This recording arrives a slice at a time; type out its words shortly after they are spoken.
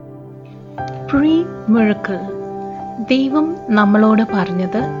Pre miracle. ദൈവം നമ്മളോട്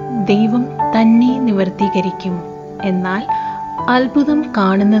പറഞ്ഞത് ദൈവം തന്നെ നിവർത്തീകരിക്കും. എന്നാൽ അത്ഭുതം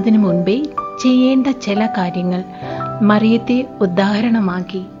കാണുന്നതിന് മുൻപേ ചെയ്യേണ്ട ചില കാര്യങ്ങൾ മറിയത്തെ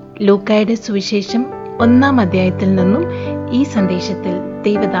ഉദാഹരണമാക്കി ലൂക്കായുടെ സുവിശേഷം 1-ാം അധ്യായത്തിൽ നിന്നും ഈ സന്ദേശത്തിൽ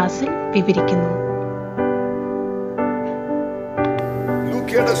ദേവദാസൻ വിവരിക്കുന്നു.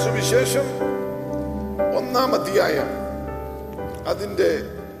 ലൂക്കയുടെ സുവിശേഷം 1-ാം അധ്യായം അതിന്റെ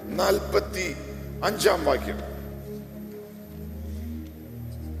 45-ാം വാക്യം.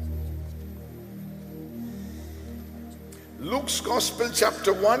 Luke's Gospel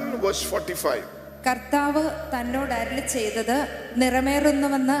chapter 1 verse 45. കർത്താവ് തന്നോട് അരുളി ചെയ്തത്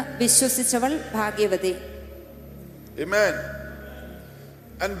നിറവേറുന്നുവെന്ന് വിശ്വസിച്ചവൾ ഭാഗ്യവതി. Amen.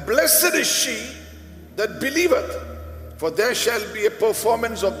 And blessed is she that believeth, for there shall be a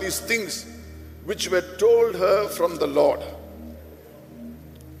performance of these things which were told her from the Lord.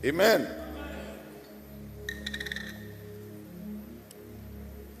 Amen.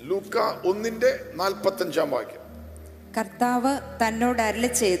 ലൂക്ക 1:45 വാക്യം. കർത്താവ് തന്നോട് അരുളി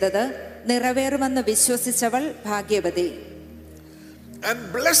ചെയ്തത് നിറവേറുമെന്ന് വിശ്വസിച്ചവൾ ഭാഗ്യവതി. And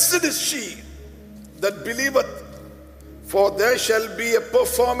blessed is she that believeth, for there shall be a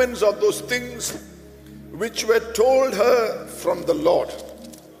performance of those things which were told her from the Lord.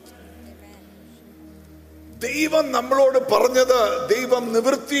 ദൈവം നമ്മളോട് പറഞ്ഞത് ദൈവം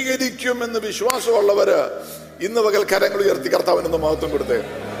നിവൃത്തീകരിക്കുമെന്ന് വിശ്വാസമുള്ളവര് ഇന്ന് പകൽ കരങ്ങൾ ഉയർത്തി കർത്താവിന് മഹത്വം കൊടുത്തേ.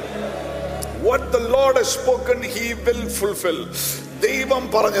 What the Lord has spoken, He will fulfill. ദൈവം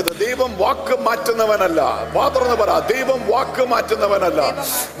പറഞ്ഞത്, ദൈവം വാക്ക് മാറ്റുന്നവനല്ല. വാതുറന്ന് പറ, ദൈവം വാക്ക് മാറ്റുന്നവനല്ല.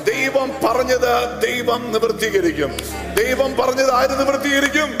 ദൈവം പറഞ്ഞത് ദൈവം നിവൃത്തീകരിക്കും. ദൈവം പറഞ്ഞത് ആര്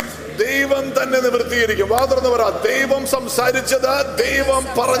നിവൃത്തീകരിക്കും? ദൈവം തന്നെ നിവൃത്തീകരിക്കും. വാതുറന്ന് പറ, ദൈവം സംസാരിച്ചത്, ദൈവം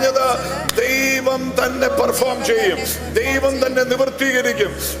പറഞ്ഞത് ദൈവം തന്നെ പെർഫോം ചെയ്യും. ദൈവം തന്നെ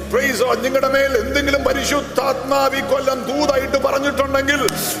നിവൃത്തീകരിക്കും. Praise God. നിങ്ങളുടെ മേൽ എന്തെങ്കിലും പരിശുദ്ധാത്മാവി കൊല്ലം ദൂതായിട്ട് പറഞ്ഞിട്ടുണ്ടെങ്കിൽ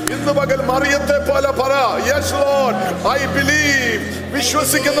ഇന്ന് പകൽ മറിയത്തെ പോലെ പറ, യെസ് ലോർഡ്, ഐ ബിലീവ്.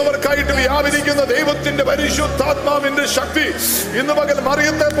 വിശ്വസിക്കുന്നവർക്കായിട്ട് വ്യാപരിക്കുന്ന ദൈവത്തിന്റെ പരിശുദ്ധാത്മാവിന്റെ ശക്തി ഇന്ന് പകൽ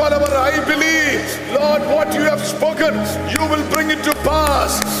മറിയത്തെ പോലെ പറ, I believe lord, what you have spoken you will bring it to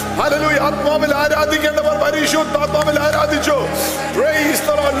pass. Hallelujah. ആത്മാവിൽ ആരാധിക്കേണ്ടവർ പരിശുദ്ധാത്മാവിൽ ആരാധിച്ചു. Price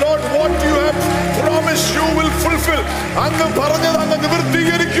the Lord. What you have promised you will fulfil. അങ്ങ് പറഞ്ഞത് അങ്ങ്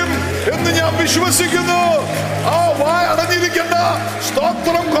നിവൃത്തീകരിക്കും എന്ന് ഞാൻ വിശ്വസിക്കുന്നു. ആ വായ അടഞ്ഞിരിക്കണ്ട,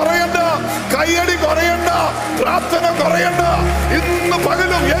 സ്തോത്രം കുറയണ്ട, കയ്യടി കുറയണ്ട, പ്രാർത്ഥന കുറയണ്ട. ഇന്ന്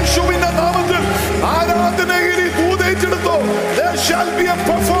പകലും യേശുവിന്റെ നാമത്തിൽ ആരാധനയിൽ ദൂതേറ്റെടുത്തു. There shall be a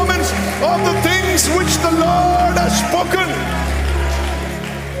performance of the things which the Lord has spoken.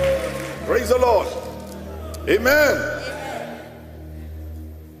 Praise the Lord. Amen.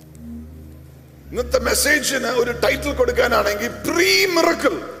 ഇന്നത്തെ മെസ്സേജിന് ഒരു title കൊടുക്കാനാണെങ്കിൽ pre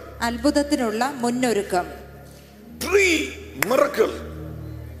miracle, അത്ഭുതത്തിനുള്ള മുന്നൊരുക്കം. Pre miracle.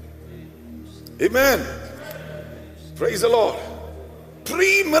 Amen. Praise the Lord.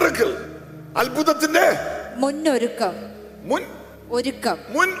 Pre miracle, അത്ഭുതത്തിന്റെ മുന്നൊരുക്കം. മുൻ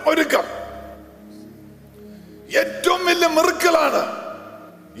ഒരുക്കം. ഏറ്റവും വലിയ മിറക്കിളാണ്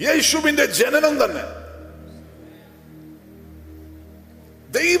യേശുവിന്റെ ജനനം തന്നെ.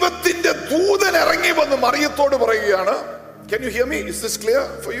 ദൈവത്തിന്റെ ദൂതൻ ഇറങ്ങി വന്ന് മറിയത്തോട് പറയുകയാണ്. Can you hear me? Is this clear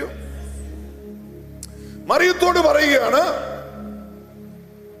for you? മറിയത്തോട് പറയുകയാണ്,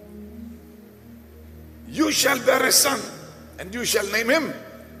 you shall bear a son and you shall name him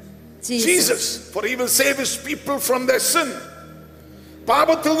Jesus, for he will save his people from their sin.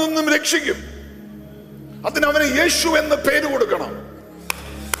 പാപത്തിൽ നിന്നും രക്ഷിക്കും. അതിന് അവന് യേശു എന്ന പേര് കൊടുക്കണം.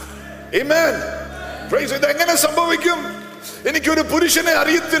 Amen. Praise. ഇത് എങ്ങനെ സംഭവിക്കും? എനിക്കൊരു പുരുഷനെ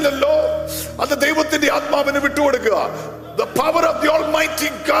അറിയത്തില്ലല്ലോ, അത് ദൈവത്തിന്റെ ആത്മാവിന് വിട്ടുകൊടുക്കുക. The power of the Almighty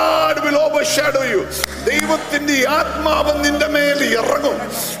God will overshadow you. ദൈവത്തിന്റെ ആത്മാവ് നിന്റെ മേൽ ഇറങ്ങും.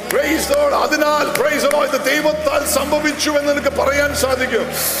 Praise the Lord. അതിനാൽ praise the Lord, ഇത് ദൈവത്താൽ സംഭവിച്ചു എന്ന് എനിക്ക് പറയാൻ സാധിക്കും.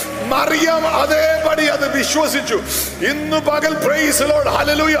 മറിയം അതേപടി അത് വിശ്വസിച്ചു. ഇന്ന് പകൽ praise the Lord,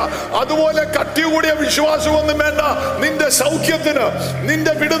 hallelujah. അതുപോലെ കട്ടികൂടിയ വിശ്വാസമൊന്നും വേണ്ട. നിന്റെ സൗഖ്യത്തിന്,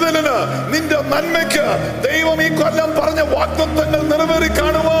 നിന്റെ വിടുതലിന്, നിന്റെ നന്മയ്ക്ക് ദൈവം ഈ കൊല്ലം പറഞ്ഞ വാഗ്ദത്തങ്ങൾ നിറവേറി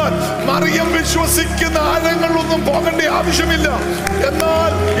കാണുവാൻ മറിയം വിശ്വസിക്കുന്ന ആഴങ്ങളിലൊന്നും പോകേണ്ട ആവശ്യമില്ല.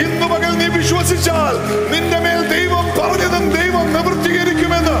 എന്നാൽ ഇന്ന് പകൽ നീ വിശ്വസിച്ചാൽ നിന്റെ മേൽ ദൈവം പറഞ്ഞതും ദൈവം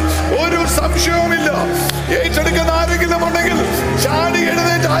നിവൃത്തീകരിക്കുമെന്ന് ഒരു സംശയവുമില്ല. ഏറ്റെടുക്കുന്ന ആരെങ്കിലും ഉണ്ടെങ്കിൽ ചാടി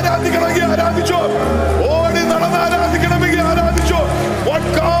എഴുന്നേറ്റ് ആരാധിക്കണമെങ്കിൽ ആരാധിച്ചോ, ഓടി നടന്ന് ആരാധിക്കണമെങ്കിൽ ആരാധിച്ചോ. What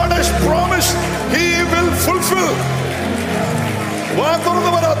God has promised, He will fulfill. വാ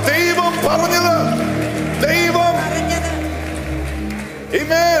തുറന്ന് പറ, ദൈവം പറഞ്ഞത് ദൈവം.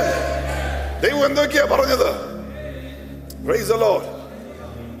 ദൈവം എന്തൊക്കെയാ പറഞ്ഞത്? Praise the Lord.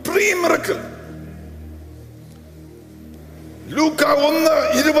 3 miracles. ലൂക്ക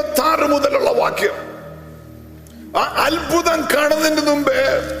 1:26 മുതലുള്ള വാക്യം. ആ അത്ഭുതം കാണുന്നതിന് മുമ്പേ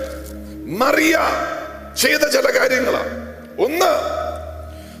മറിയ ചെയ്ത ചില കാര്യങ്ങളാണ്. ഒന്ന്,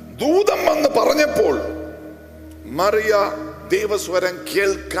 ദൂതൻ വന്ന് പറഞ്ഞപ്പോൾ മറിയ ദൈവസ്വരം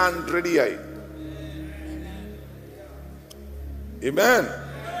കേൾക്കാൻ റെഡിയായി. ആമേൻ.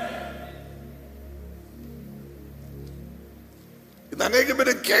 ഇത് അനേകം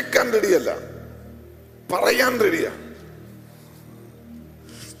പേര് കേൾക്കാൻ റെഡിയല്ല, പറയാൻ റെഡിയാ.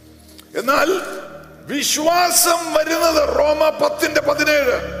 എന്നാൽ വിശ്വാസം വരുന്നത് റോമ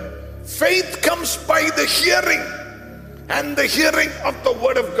 10:17. Faith comes by the hearing and the hearing of the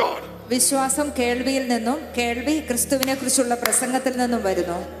word of God. വിശ്വാസം കേൾവിയിൽ നിന്നും, കേൾവി ക്രിസ്തുവിനെ കുറിച്ചുള്ള പ്രസംഗത്തിൽ നിന്നും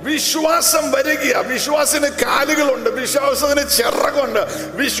വരുന്നു. വിശ്വാസം വരിക. വിശ്വാസത്തിന് കാലുകളുണ്ട്, വിശ്വാസത്തിന് ചിറകുണ്ട്.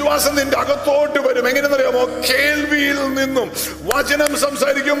 വിശ്വാസം നിന്റെ അകത്തോട്ട് വരും. എങ്ങനെയെന്നറിയാമോ? കേൾവിയിൽ നിന്നും. വചനം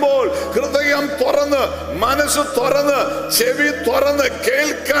സംസാരിക്കുമ്പോൾ ഹൃദയം തുറന്ന്, മനസ്സ് തുറന്ന്, ചെവി തുറന്ന്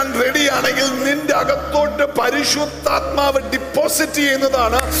കേൾക്കാൻ റെഡിയാണെങ്കിൽ നിന്റെ അകത്തോട്ട് പരിശുദ്ധാത്മാവ് ഡിപ്പോസിറ്റ്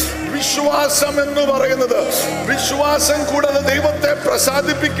ചെയ്യുന്നതാണ് വിശ്വാസം എന്ന് പറയുന്നത്. വിശ്വാസം കൂടാതെ ദൈവത്തെ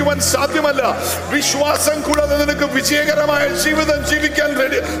പ്രസാദിപ്പിക്കുവാൻ സാധ്യമല്ല. വിശ്വാസം കൂടാതെ നിനക്ക് വിജയകരമായ ജീവിതം ജീവിക്കാൻ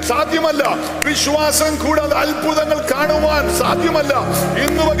സാധ്യമല്ല. വിശ്വാസം കൂടാതെ അത്ഭുതങ്ങൾ കാണുവാൻ സാധ്യമല്ല.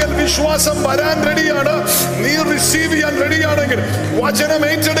 ഇന്ന് പകൽ വിശ്വാസം വരാൻ റെഡിയാണ്. നീ റിസീവ് ചെയ്യാൻ റെഡിയാണെങ്കിൽ, വചനം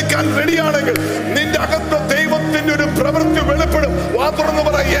ഏറ്റെടുക്കാൻ റെഡിയാണെങ്കിൽ നിന്റെ അകത്ത് ദൈവത്തിന്റെ ഒരു പ്രവൃത്തി വെളിപ്പെടും. വാ തുറന്ന്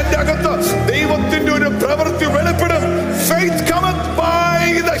പറ, എന്റെ അകത്ത് ദൈവത്തിന്റെ ഒരു പ്രവൃത്തി വെളിപ്പെടും. Faith cometh by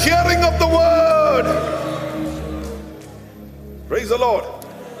the hearing of the word. Praise the Lord.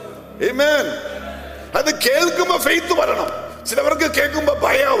 Amen. അത് കേൾക്കുമ്പോ ഫെയ്ത്ത് വരണം. ചിലവർക്ക് കേൾക്കുമ്പോ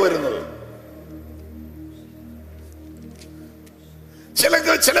ഭയ വരുന്നത്,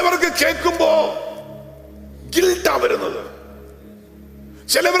 ചിലവർക്ക് കേൾക്കുമ്പോ ഗിൽട്ടാ വരുന്നത്,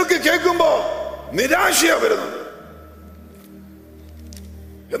 ചിലവർക്ക് കേൾക്കുമ്പോ നിരാശയാ വരുന്നത്.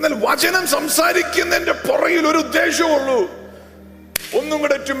 എന്നാൽ വചനം സംസാരിക്കുന്നതിന്റെ പുറകിൽ ഒരു ഉദ്ദേശമുള്ളൂ. ഒന്നും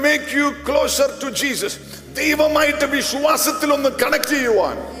കൂടെ to make you closer to Jesus. ദൈവമായിട്ട് വിശ്വാസത്തിൽ ഒന്ന് കണക്ട്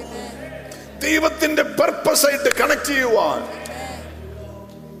ചെയ്യുവാൻ, ദൈവത്തിന്റെ പർപ്പസ് ആയിട്ട് കണക്ട് ചെയ്യുവാൻ.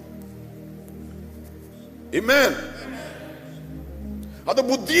 ആമേൻ. അത്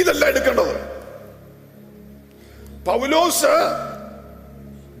ബുദ്ധിയിലല്ല എടുക്കേണ്ടത്. പൗലോസ്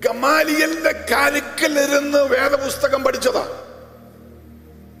ഗമാലിയലിന്റെ കാലിക്കലിരുന്ന് വേദപുസ്തകം പഠിച്ചതാ.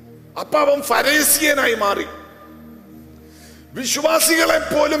 അപ്പൊ അവൻ ഫരീസിയനായി മാറി, വിശ്വാസികളെ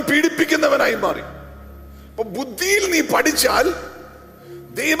പോലും പീഡിപ്പിക്കുന്നവനായി മാറി. അപ്പൊ ബുദ്ധിയിൽ നീ പഠിച്ചാൽ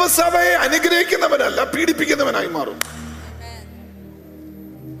ദൈവസഭയെ അനുഗ്രഹിക്കുന്നവനല്ല, പീഡിപ്പിക്കുന്നവനായി മാറും.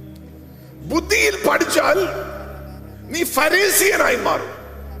 ബുദ്ധിയിൽ പഠിച്ചാൽ നീ ഫരീസിയനായി മാറും.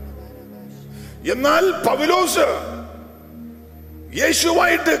 എന്നാൽ പൗലോസ്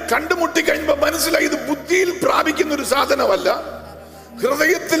യേശുവായിട്ട് കണ്ടുമുട്ടി കഴിയുമ്പോൾ മനസ്സിലായി ഇത് ബുദ്ധിയിൽ പ്രാപിക്കുന്ന ഒരു സാധനമല്ല,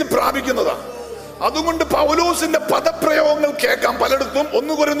 ഹൃദയത്തിൽ പ്രാപിക്കുന്നതാണ്. അതുകൊണ്ട് പൗലോസിന്റെ പദപ്രയോഗങ്ങൾ കേൾക്കാം പലയിടത്തും.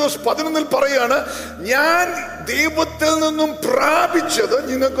 1 കൊരിന്ത്യർ 11 പറയാണ്, ഞാൻ ദൈവത്തിൽ നിന്നും പ്രാപിച്ചത്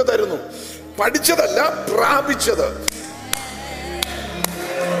നിങ്ങൾക്ക് തരുന്നു. പഠിച്ചതല്ല, പ്രാപിച്ചത്.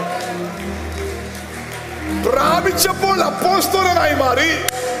 പ്രാപിച്ചപ്പോൾ അപ്പോസ്തലനായി മാറി,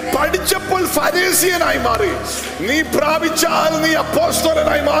 പഠിച്ചപ്പോൾ ഫരീസിയനായി മാറി. നീ പ്രാപിച്ചാൽ നീ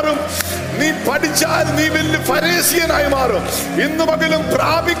അപ്പോസ്തലനായി മാറും, നീ പഠിച്ചാൽ നീ വലിയ ഫരീസിയനായി മാറും. ഇന്ന് പകലും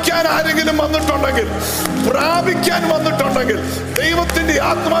പ്രാപിക്കാൻ ആരെങ്കിലും വന്നിട്ടുണ്ടെങ്കിൽ, ദൈവത്തിന്റെ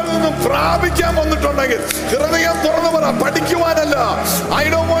ആത്മാവിൽ നിന്നും പ്രാപിക്കാൻ വന്നിട്ടുണ്ടെങ്കിൽ ഹൃദയം തുറന്നു പറ. പഠിക്കുവാനല്ല. I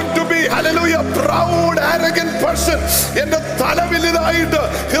don't want to B hallelujah proud arrogant person. എന്റെ തല വലുതായിട്ട്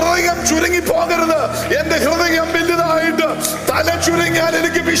ഹൃദയം ചുരുങ്ങി പോകരുത്. എന്റെ ഹൃദയം വലുതായിട്ട് തല ചുരുങ്ങിയാൽ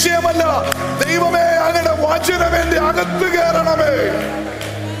എനിക്ക് വിഷയമല്ല. ദൈവമേ, അങ്ങനെ വചനം എന്റെ അകത്ത് കയറണമേ.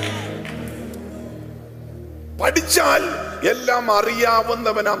 പഠിച്ചാൽ എല്ലാം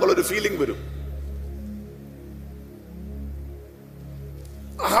അറിയാവുന്നവനാന്നുള്ളൊരു ഫീലിംഗ് വരും,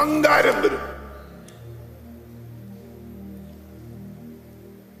 അഹങ്കാരം വരും.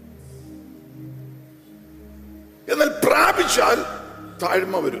 എന്നാൽ പ്രാപിച്ചാൽ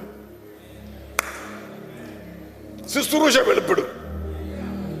താഴ്മ വരും, ശുശ്രൂഷ വെളിപ്പെടും.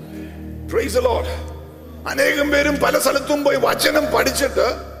 Praise the Lord. അനേകം പേരും പല സ്ഥലത്തും പോയി വചനം പഠിച്ചിട്ട്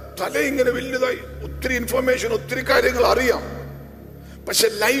തല ഇങ്ങനെ വലുതായി, ഒത്തിരി ഇൻഫർമേഷൻ, ഒത്തിരി കാര്യങ്ങൾ അറിയാം, പക്ഷെ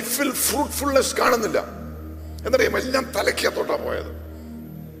ലൈഫിൽ ഫ്രൂട്ട്ഫുൾനെസ് കാണുന്നില്ല. എന്നറിയാം, എല്ലാം തലയ്ക്കത്തോട്ടാ പോയത്.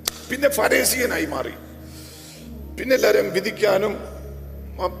 പിന്നെ ഫരീസിയനായി മാറി. പിന്നെ എല്ലാവരും വിധിക്കാനും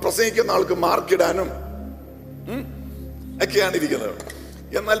പ്രസംഗിക്കുന്ന ആൾക്ക് മാർക്കിടാനും ഒക്കെയാണ് ഇരിക്കുന്നത്.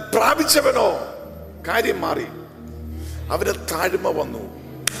 എന്നാൽ പ്രാപിച്ചവനോ കാര്യം മാറി, അവന് താഴ്മ വന്നു.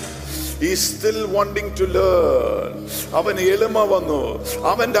 He's still wanting to learn. അവന് എളിമ വന്നു.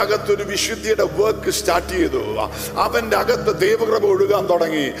 അവന്റെ അകത്തൊരു വിശുദ്ധിയുടെ വർക്ക് സ്റ്റാർട്ട് ചെയ്തു. അവന്റെ അകത്ത് ദൈവകൃപ ഒഴുകാൻ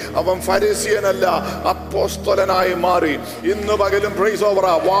തുടങ്ങി. അവൻ ഫരിസീയനല്ല, അപ്പോസ്തലനായി മാറി. ഇന്ന് പകലും പ്രൈസ് ഓവർ,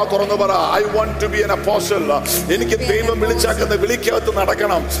 വാ തുറന്നു പറ, I want to be an apostle. എനിക്ക് ദൈവം വിളിച്ചാക്കുന്ന വിളിക്കകത്ത്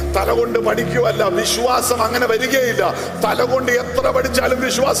നടക്കണം. തലകൊണ്ട് പഠിക്കുകയല്ല, വിശ്വാസം അങ്ങനെ വരികയില്ല. തലകൊണ്ട് എത്ര പഠിച്ചാലും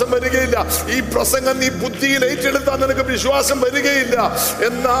വിശ്വാസം വരികയില്ല. ഈ പ്രസംഗം നീ ബുദ്ധിയിൽ ഏറ്റെടുത്താൽ നിനക്ക് വിശ്വാസം വരികയില്ല.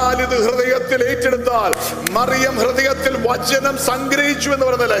 എന്നാൽ ഇത് ഹൃദയത്തിൽ ഏറ്റെടുത്താൽ, മറിയം ഹൃദയത്തിൽ വചനം സംഗ്രഹിച്ചു എന്ന്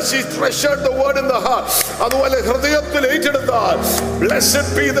പറഞ്ഞല്ലേ, she treasured the word in the heart. അതുപോലെ ഹൃദയത്തിൽ ഏറ്റെടുത്താൽ, blessed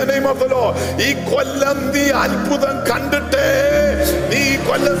be the name of the Lord. ഈ കൊല്ലം നീ അത്ഭുതം കണ്ടിട്ടേ നീ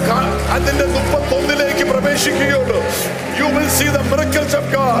കൊല്ലം അതിന്റെ 31ലേക്ക് പ്രവേശിക്കുകയുള്ളൂ. You will see the miracles of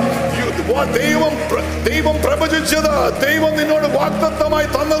God. ദൈവം പ്രവചിച്ചത്, ദൈവം നിന്നോട് വാഗ്ദത്തമായി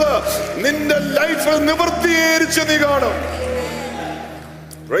തന്നത് നിന്റെ ലൈഫിൽ നിവർത്തീകരിച്ച് നീ കാണും.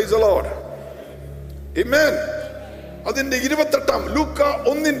 Praise the Lord. Amen. അതിന്റെ 28 ലൂക്ക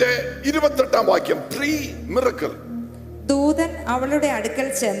 1:28 വാക്യം, പ്രീ മിറക്കിൾ. ദൂതൻ അവളുടെ അടുക്കൽ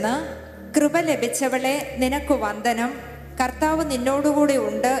ചെന്ന്, കൃപ ലഭിച്ചവളെ നിനക്ക് വന്ദനം, കർത്താവ് നിന്നോടുകൂടി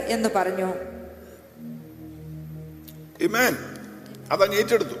ഉണ്ട് എന്ന് പറഞ്ഞു. Amen. അതങ്ങ്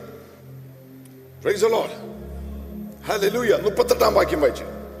ഏറ്റെടുത്തു. Praise the Lord. Hallelujah. 38 വാക്യം വായിച്ചു.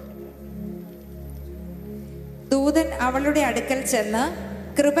 ദൂതൻ അവളുടെ അടുക്കൽ ചെന്ന്,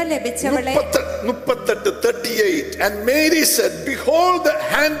 കൃപ ലഭിച്ചവളെ 38 And Mary said, behold the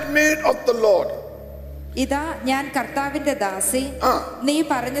handmaid of the Lord. ഇതാ ഞാൻ കർത്താവിന്റെ ദാസി, നീ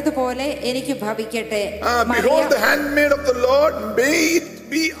പറഞ്ഞതുപോലെ എനിക്ക് ഭവിക്കട്ടെ. Behold the handmaid of the Lord, may it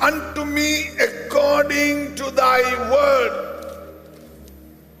be unto me according to thy word.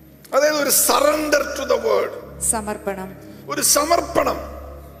 അതായത് ഒരു സറണ്ടർ ടു ദ വേർഡ്, സമർപ്പണം, ഒരു സമർപ്പണം.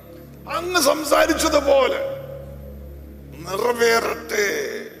 അങ്ങ് സംസാരിച്ചതുപോലെ നിറവേറട്ടെ.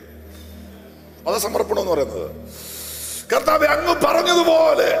 അത് സമർപ്പണം എന്ന് പറയുന്നത്. കർത്താവേ, അങ്ങ്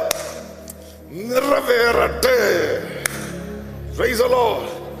പറഞ്ഞതുപോലെ നിറവേറട്ടെ. Praise the Lord.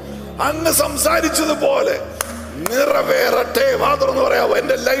 അങ്ങ് സംസാരിച്ചതുപോലെ നിറവേറട്ടെ. വാ തുറന്ന് പറയാവോ,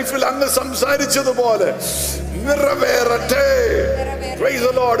 എന്റെ ലൈഫിൽ അങ്ങ് സംസാരിച്ചതുപോലെ നിറവേറട്ടെ. Praise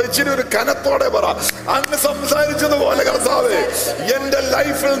the Lord. ഇച്ചിരി ഒരു കനത്തോടെ പറ, അങ്ങ് സംസാരിച്ചതുപോലെ കർത്താവേ എന്റെ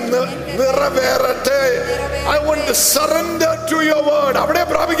ലൈഫിൽ നിറവേറട്ടെ. I want to surrender to your word. അവിടെ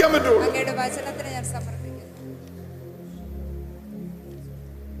പ്രാപിക്കാൻ പറ്റുള്ളൂ. അങ്ങയുടെ വചനത്തിന് ഞാൻ സമർപ്പിക്കുന്നു.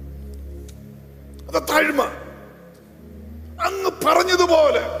 അത് താഴ്മ. അങ്ങ്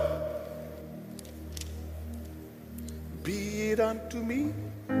പറഞ്ഞതുപോലെ be it unto me.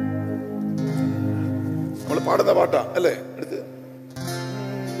 നമ്മൾ പാടുന്ന പാട്ടാ അല്ലേ? എടുത്ത്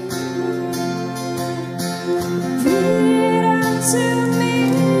be it unto me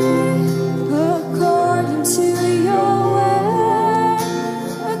according to your word,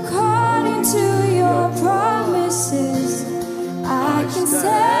 according to your promises, I can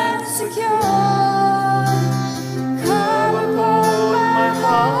stand secure. Come upon my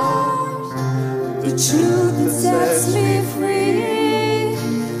heart, the truth that sets me free,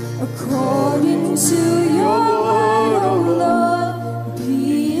 according to your word, oh Lord, be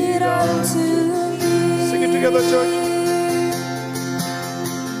it unto me. Sing it together, church.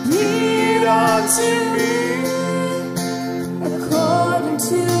 Be it unto me according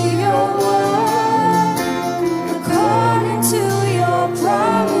to your word, according to your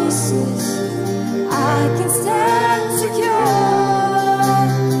promises, I can stand secure.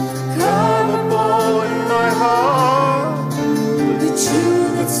 Come upon my heart, the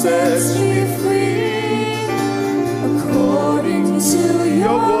truth that sets me free, according to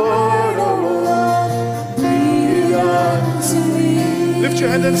your word, oh Lord, be it unto me. Lift your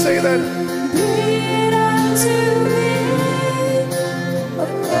hand and say that. Be it unto me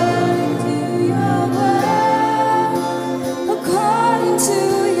according to your word, according to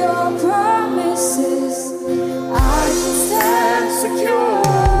your promises, I can stand secure.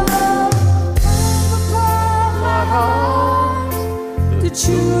 Come upon my heart, the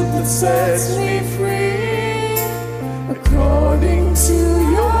truth that sets me free, according to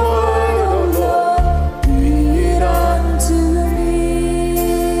your word, oh Lord, be it unto me.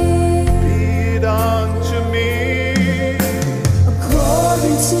 Be it unto me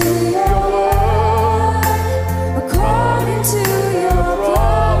According to your word, according to your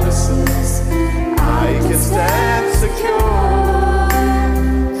promises, I can stand secure.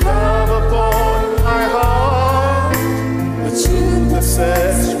 Come upon my heart, the truth that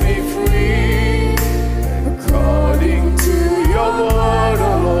sets me free, according to your word.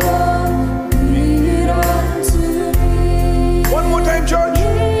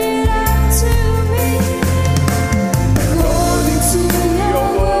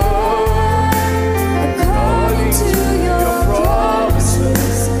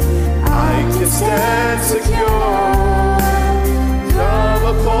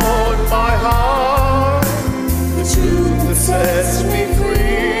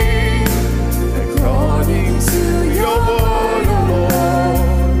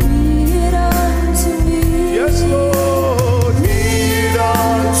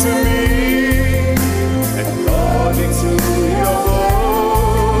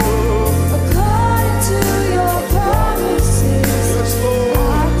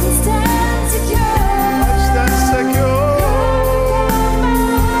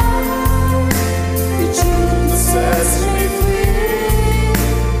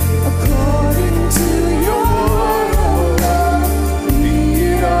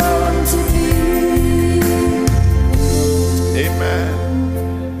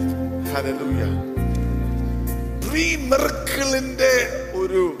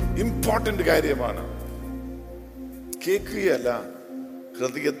 Important കാര്യമാണ്. കേൾക്കുകയല്ല,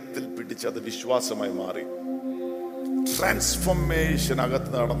 ഹൃദയത്തിൽ പിടിച്ചത് വിശ്വാസമായി മാറി. Transformation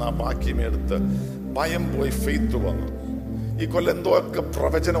അകത്ത് നടന്ന ആ വാക്യമെടുത്ത് ഭയം പോയി ഫെയ്ത്ത് വന്നു. ഈ കൊല്ലം എന്തൊക്കെ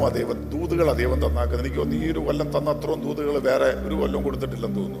പ്രവചനം ദൈവം, ദൂതുകൾ ദൈവം തന്നാക്കുന്നത്. എനിക്ക് തോന്നുന്നു ഈ ഒരു കൊല്ലം തന്ന അത്രയും ദൂതുകൾ വേറെ ഒരു കൊല്ലം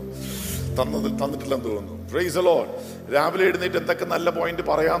കൊടുത്തിട്ടില്ലെന്ന് തോന്നുന്നു, തന്നിട്ടില്ലെന്ന് തോന്നുന്നു. Praise the Lord. രാവിലെ എഴുന്നേറ്റ് എന്തൊക്കെ നല്ല പോയിന്റ്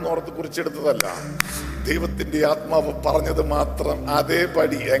പറയാന്നോർത്ത് കുറിച്ചെടുത്തതല്ല, ദൈവത്തിന്റെ ആത്മാവ് പറഞ്ഞത് മാത്രം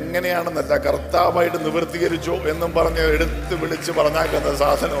അതേപടി എങ്ങനെയാണെന്നല്ല, കർത്താവായിട്ട് നിവർത്തീകരിച്ചോ എന്നും പറഞ്ഞ് എടുത്ത് വിളിച്ച് പറഞ്ഞാക്കുന്ന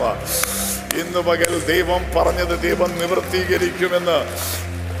സാധനമാണ്. ഇന്ന് പകൽ ദൈവം പറഞ്ഞത് ദൈവം നിവർത്തീകരിക്കുമെന്ന്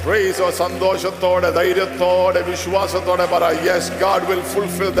സന്തോഷത്തോടെ, ധൈര്യത്തോടെ, വിശ്വാസത്തോടെ പറ. Yes, God will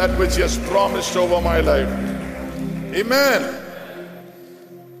fulfill that which He has promised over my life. Amen.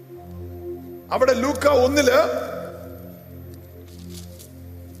 അവിടെ ലൂക്ക 1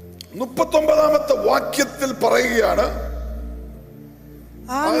 39 വാക്യത്തിൽ പറയുകയാണ്,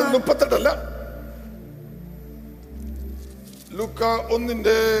 38 ലൂക്ക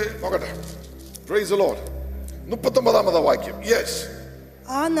 1 നോക്കട്ടെ. Price the Lord. 39 വാക്യം. യെസ്.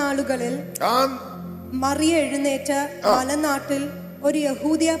 ആ നാളുകളിൽ മറിയ എഴുന്നേറ്റ് മലനാട്ടിൽ ഒരു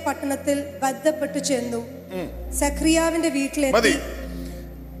യഹൂദിയ പട്ടണത്തിൽ ബന്ധപ്പെട്ടു ചെന്നു. സഖറിയാവിന്റെ വീട്ടിലെത്തി.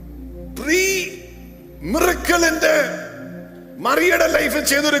 പ്രീ മിറക്കിളിന്റെ മറിയയുടെ ലൈഫിൽ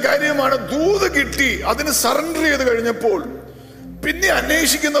ചെയ്തൊരു കാര്യമാണ്. ദൂത് കിട്ടി, അതിന് സറണ്ടർ ചെയ്ത് കഴിഞ്ഞപ്പോൾ പിന്നെ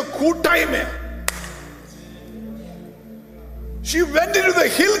അന്വേഷിക്കുന്ന കൂട്ടായ്മ. She went into the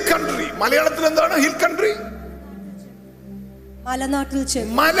hill country. മലയാളത്തിൽ എന്താണ് ഹിൽ കൺട്രി? മലനാട്ടിൽ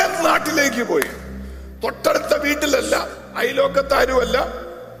ചെന്നു. മലനാട്ടിലേക്ക് പോയി. തൊട്ടടുത്ത വീട്ടിലല്ല, അയലോക്കത്താരുമല്ല,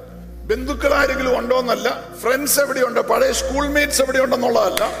 ബന്ധുക്കൾ ആരെങ്കിലും ഉണ്ടോന്നല്ല, ഫ്രണ്ട്സ് എവിടെയുണ്ട്, പഴയ സ്കൂൾ മേറ്റ്സ്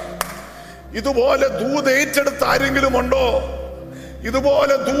എവിടെയുണ്ടെന്നുള്ളതല്ല. ഇതുപോലെ ദൂത് ഏറ്റെടുത്ത് ആരെങ്കിലും ഉണ്ടോ?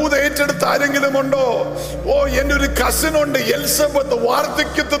 ഇതുപോലെ ദൂത് ഏറ്റെടുത്ത് ആരെങ്കിലും ഉണ്ടോ? ഓ, എന്റെ ഒരു കസിൻ ഉണ്ട്, എലിസബത്ത്,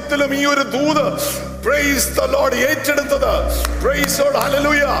 വാർദ്ധക്യത്വത്തിലും ഈ ഒരു ദൂത് പ്രൈസ് ദി ലോർഡ് ഏറ്റെടുത്തത്. Price the lord,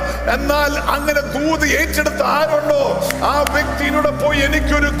 hallelujah. എന്നാൽ അങ്ങനെ ദൂത് ഏറ്റെടുത്ത് ആരുണ്ടോ ആ വ്യക്തിയോട് പോയി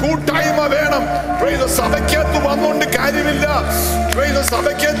എനിക്കൊരു കൂട്ടായ്മ വേണം. പ്രൈസ് സഭയ്ക്കകത്ത് വന്നുകൊണ്ട് കാര്യമില്ല. പ്രൈസ്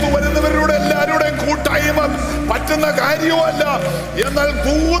സഭയ്ക്കകത്ത് വരുന്നവരുടെ എല്ലാവരുടെയും കൂട്ടായ്മ പറ്റുന്ന കാര്യവുമല്ല. എന്നാൽ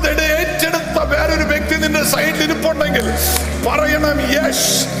ദൂത് ഏറ്റെടുത്ത വേറൊരു വ്യക്തി നിന്റെ സൈഡിൽ ഇരിപ്പുണ്ടെങ്കിൽ പറയണം, യെസ്,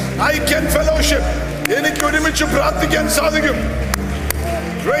 ഐ ക്യാൻ ഫെലോഷിപ്പ്. എനിക്ക് ഒരുമിച്ച് പ്രാർത്ഥിക്കാൻ സാധിക്കും.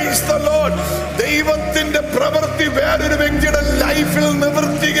 Praise the Lord. ദൈവത്തിന്റെ പ്രവൃത്തി വേറൊരു വ്യക്തിയുടെ ലൈഫിൽ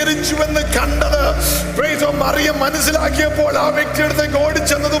നിവർത്തീകരിച്ചുവെന്ന് കണ്ടത് പ്രൈസ് മറിയം മനസ്സിലാക്കിയപ്പോൾ ആ വ്യക്തിയുടെ അടുത്തേക്ക്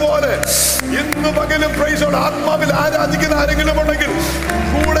ഓടിച്ചെന്നതുപോലെ ഇന്ന് പകലും പ്രൈസ് ആത്മാവിൽ ആരാധിക്കുന്ന ആരെങ്കിലും ഉണ്ടെങ്കിൽ,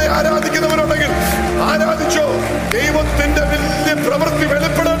 കൂടെ ആരാധിക്കുന്നവരുണ്ടെങ്കിൽ ആരാധിച്ചോ. ദൈവത്തിന്റെ വലിയ പ്രവൃത്തി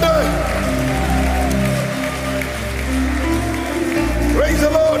വെളിപ്പെടട്ടെ. Praise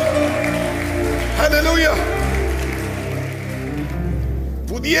the Lord. Hallelujah.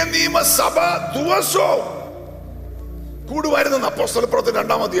 പുതിയ നിയമസഭ ദിവസവും കൂടുമായിരുന്നു. അപ്പോസ്തലപ്രവൃത്തി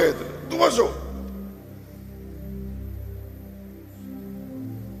 2-ാം അധ്യായത്തിൽ ദിവസവും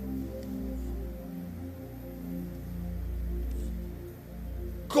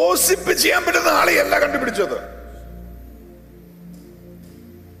ഗോസിപ്പ് ചെയ്യാൻ പറ്റുന്ന ആളെയല്ല കണ്ടുപിടിച്ചത്.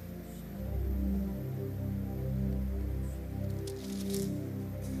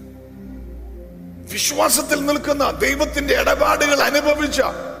 വിശ്വാസത്തിൽ നിൽക്കുന്ന, ദൈവത്തിന്റെ ഇടപാടുകൾ അനുഭവിച്ച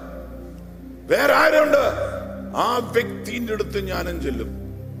വേറെ ആരുണ്ട്? ആ വ്യക്തിന്റെ അടുത്ത് ഞാനും ചെല്ലും.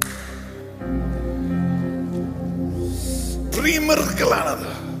 പ്രീമിറക്കിളാണത്.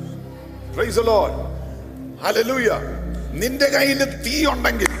 Praise the lord, hallelujah. നിന്റെ കയ്യിൽ തീ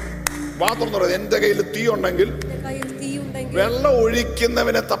ഉണ്ടെങ്കിൽ, മാത്രം പറയുന്നത്, എന്റെ കയ്യിൽ തീ ഉണ്ടെങ്കിൽ വെള്ളം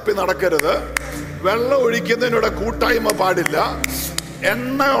ഒഴിക്കുന്നവനെ തപ്പി നടക്കരുത്. വെള്ളം ഒഴിക്കുന്നതിനൂടെ കൂട്ടായ്മ പാടില്ല.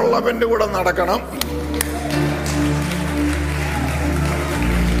 എണ്ണ ഉള്ളവന്റെ കൂടെ നടക്കണം.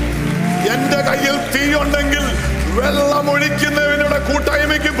 എന്റെ കയ്യിൽ തീ ഉണ്ടെങ്കിൽ വെള്ളം ഒഴിക്കുന്നവനുടെ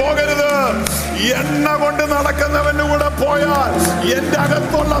കൂട്ടായ്മയ്ക്ക് പോകരുത്. എണ്ണ കൊണ്ട് നടക്കുന്നവന്റെ കൂടെ പോയാൽ എന്റെ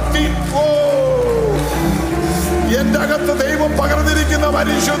അകത്തുള്ള തീ, എന്റെ അകത്ത് ദൈവം പകർന്നിരിക്കുന്ന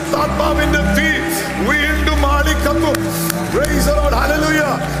പരിശുദ്ധാത്മാവിന്റെ തീ വീണ്ടും ആളിക്കത്തും. Praise the lord, hallelujah.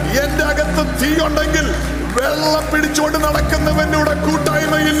 എന്റെ അകത്ത് തീ ഉണ്ടെങ്കിൽ വെള്ളം പിടിച്ചുകൊണ്ട് നടക്കുന്നവന്റെ കൂടെ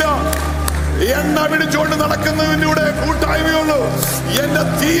കൂട്ടായ്മയില്ല. എണ്ണ പിടിച്ചുകൊണ്ട് നടക്കുന്നതിന്റെ കൂടെ കൂട്ടായ്മയുള്ളൂ. എന്റെ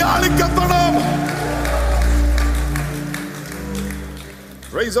തീ ആളിക്കത്തണം.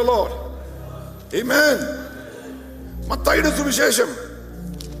 Praise the Lord. Amen. മത്തായിയുടെ സുവിശേഷം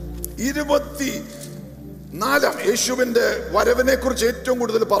 24 യേശുവിന്റെ വരവിനെ കുറിച്ച് ഏറ്റവും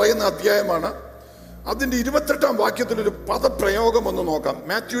കൂടുതൽ പറയുന്ന അധ്യായമാണ്. അതിന്റെ 28-ാം വാക്യത്തിൽ ഒരു പദപ്രയോഗം ഒന്ന് നോക്കാം.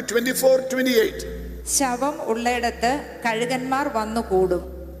 മാത്യു 24:28. ശവം ഉള്ളിടത്ത് കഴുകന്മാർ വന്നുകൂടും.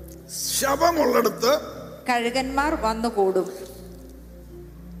 ശവമുള്ളിടത്ത് കഴുകന്മാർ വന്നുകൂടും.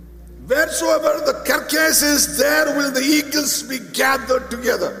 Wheresoever the carcass is, there will the eagles be gathered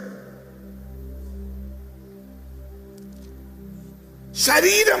together.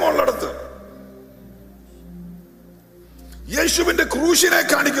 ശരീരമുള്ളിടത്ത് യേശുവിന്റെ ക്രൂശിനെ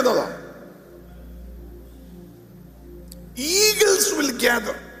കാണിക്കുന്നതാ. Eagles will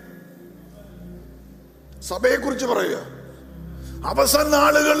gather. സഭയെ കുറിച്ച് പറയുക. അവസാന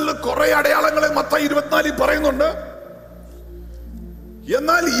നാളുകളിൽ കുറെ അടയാളങ്ങളെ മത്തായി 24 പറയുന്നുണ്ട്.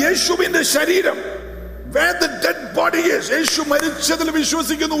 എന്നാൽ യേശുവിന്റെ ശരീരം, where the dead body is, യേശു മരിച്ചതിൽ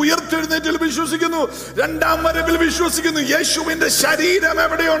വിശ്വസിക്കുന്നു, ഉയർത്തെഴുന്നേറ്റിൽ വിശ്വസിക്കുന്നു, രണ്ടാം വരവിൽ വിശ്വസിക്കുന്നു. യേശുവിന്റെ ശരീരം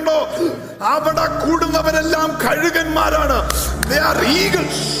എവിടെയുണ്ടോ അവിടെ കൂടുന്നവരെല്ലാം കഴുകന്മാരാണ്. They are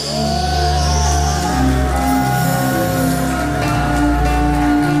eagles.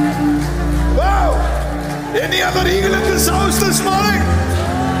 Wow! Any other eagle in this house this morning?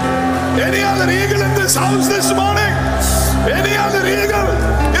 Any other eagle in this house this morning? Any other eagle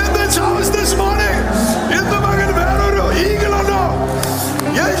in this house this morning? ഇന്ന് മകൻ വേറൊരു ഈഗിൾ ഉണ്ടോ?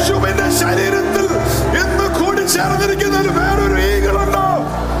 യേശുവിന്റെ ശരീരത്തിൽ ഇന്ന് കൂടി ചേർന്നിരിക്കുന്ന വേറൊരു ഈഗിൾ ഉണ്ടോ?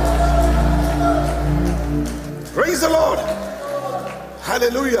 Praise the Lord.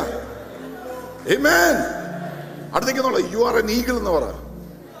 Hallelujah. Amen. അടുത്തേക്കുന്നുള്ള you are an eagle എന്ന് പറ.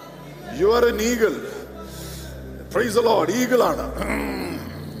 You are an eagle. Praise the Lord. Eagle ആണ്.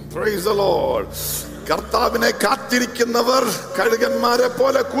 Praise the Lord. കർത്താവിനെ കാത്തിരിക്കുന്നവർ കഴുകന്മാരെ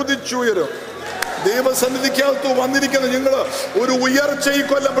പോലെ കുതിച്ചുയരും. ദൈവസന്നിധിക്കകത്ത് വന്നിരിക്കുന്ന നിങ്ങൾ ഒരു ഉയർച്ച ഈ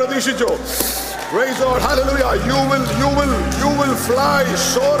കൊല്ലം പ്രതീക്ഷിച്ചോ? Praise the Lord. Hallelujah. You will fly,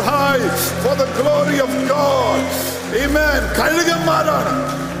 soar high for the glory of God. Amen. കഴുകന്മാരാണ്.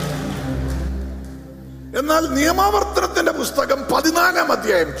 എന്നാൽ നിയമാവർത്തനത്തിന്റെ പുസ്തകം 14-ാം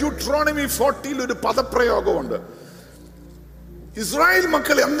അധ്യായം Deuteronomy 40 ഒരു പദപ്രയോഗമുണ്ട്. ഇസ്രായേൽ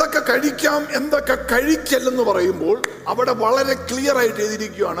മക്കൾ എന്തൊക്കെ കഴിക്കാം എന്തൊക്കെ കഴിക്കല്ലെന്ന് പറയുമ്പോൾ അവിടെ വളരെ ക്ലിയർ ആയിട്ട്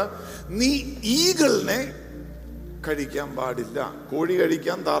എഴുതിയിരിക്കുകയാണ്, നീ ഈഗിളിനെ കഴിക്കാൻ പാടില്ല. കോഴി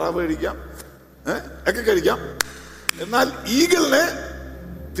കഴിക്കാം, താറാവ് കഴിക്കാം, ഒക്കെ കഴിക്കാം, എന്നാൽ ഈഗിളിനെ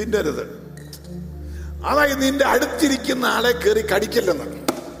തിന്നരുത്. അതായത് നിന്റെ അടുത്തിരിക്കുന്ന ആളെ കയറി കടിക്കല്ലെന്ന്.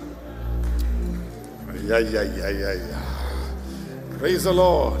 Praise the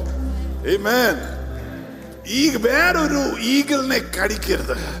Lord. Amen. വേറൊരു ഈഗിളിനെ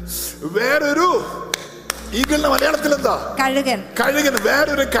കടിക്കരുത്. വേറൊരു ഈഗിളിന്റെ മലയാളത്തിൽ എന്താ? കഴുകൻ.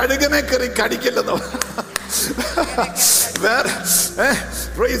 വേറൊരു കഴുകനെ കയറി കടിക്കില്ലെന്നോ?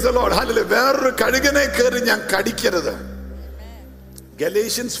 Praise the Lord. Hallelujah. വേറൊരു കഴുകനെ കയറി ഞാൻ കടിക്കരുത്.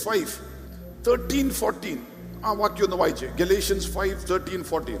 Galatians 5:13-14 ആ വാക്യം ഒന്ന് വായിച്ചേ. Galatians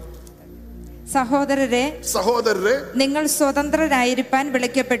 5:13-14. സഹോദരരെ, നിങ്ങൾ സ്വതന്ത്രരായിരിക്കാൻ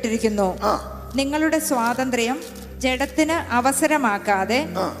വിളിക്കപ്പെട്ടിരിക്കുന്നു. നിങ്ങളുടെ സ്വാതന്ത്ര്യം ജഡത്തിന് അവസരമാക്കാതെ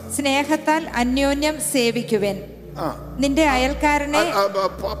സ്നേഹത്താൽ അന്യോന്യം സേവിക്കുവിൻ. നിന്റെ അയൽക്കാരനെ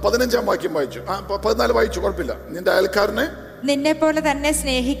 15-ാം വാക്യം വായിച്ചു. 14 വായിച്ചു, കുഴപ്പമില്ല. നിന്റെ അയൽക്കാരനെ നിന്നെ പോലെ തന്നെ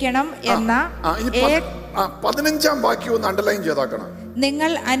സ്നേഹിക്കണം എന്ന 15-ാം വാക്യം ഒന്ന് അണ്ടർലൈൻ ചെയ്താക്കണം.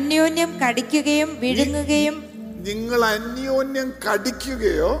 നിങ്ങൾ അന്യോന്യം കടിക്കുകയും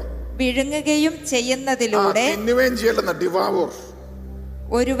വിഴുങ്ങുകയും ചെയ്യുന്നതിലൂടെ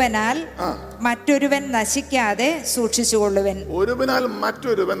ഒരുവനാൽ മറ്റൊരുവൻ നശിക്കാതെ സൂക്ഷിച്ചുകൊള്ളുവൻ. ഒരുവനാൽ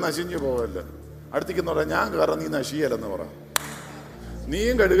മറ്റൊരുവൻ നശിഞ്ഞു പോവല്ല. അടുത്തേക്ക് ഞാൻ കാരണം നീ നശിയല്ലെന്ന് പറ.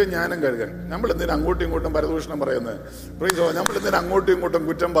 നീയും കഴുകൻ, ഞാനും കഴുകൻ. നമ്മൾ എന്തിനാ അങ്ങോട്ടും ഇങ്ങോട്ടും പരദൂഷണം പറയുന്നത്? നമ്മൾ എന്തിനാ അങ്ങോട്ടും ഇങ്ങോട്ടും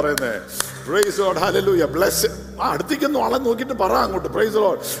കുറ്റം പറയുന്നത്? Praise Lord. ഹല്ലേലൂയ. ബ്ലെസ്. അടുത്തേക്കൊന്ന് ആളെ നോക്കിയിട്ട് പറ അങ്ങോട്ട്. Praise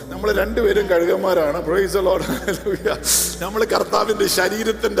Lord. നമ്മൾ രണ്ടുപേരും കഴുകന്മാരാണ്. Praise Lord. ഹല്ലേലൂയ. നമ്മൾ കർത്താവിന്റെ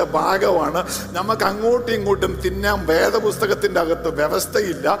ശരീരത്തിന്റെ ഭാഗമാണ്. നമുക്ക് അങ്ങോട്ടും ഇങ്ങോട്ടും തിന്നാൻ വേദപുസ്തകത്തിന്റെ അകത്ത്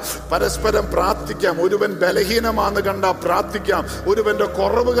വ്യവസ്ഥയില്ല. പരസ്പരം പ്രാർത്ഥിക്കാം. ഒരുവൻ ബലഹീനമാണെന്ന് കണ്ടാ പ്രാർത്ഥിക്കാം. ഒരുവന്റെ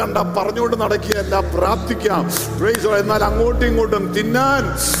കുറവ് കണ്ടാ പറഞ്ഞുകൊണ്ട് നടക്കുകയല്ല, പ്രാർത്ഥിക്കാം. Praise Lord. എന്നാൽ അങ്ങോട്ടും ഇങ്ങോട്ടും തിന്നാൻ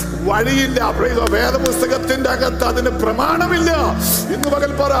വഴിയില്ല. വേദപുസ്തകത്തിന്റെ അകത്ത് അതിന് പ്രമാണമില്ല. ഇന്ന്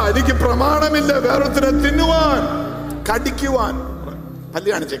പകൽ പറ, എനിക്ക് പ്രമാണമില്ല വേറൊരുത്തരെ തിന്നുവാൻ, കടിക്കുവാൻ. പല്ല്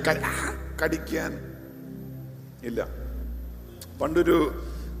കാണിച്ചേ, കടിക്കാൻ ഇല്ല. പണ്ടൊരു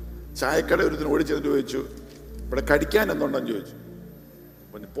ചായക്കട ഒരുത്തിന് ഓടിച്ചെന്നിട്ട് ചോദിച്ചു, ഇവിടെ കടിക്കാൻ എന്തുണ്ടെന്ന് ചോദിച്ചു.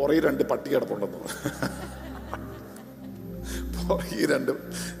 പുറകെ 2 പട്ടി കിടപ്പുണ്ടെന്ന്. പുറകെ 2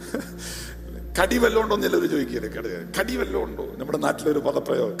 കടി വല്ലതും ഉണ്ടോ എന്നല്ലവർ ചോദിക്കല്ലേ. കടി വല്ലതും ഉണ്ടോ? നമ്മുടെ നാട്ടിലൊരു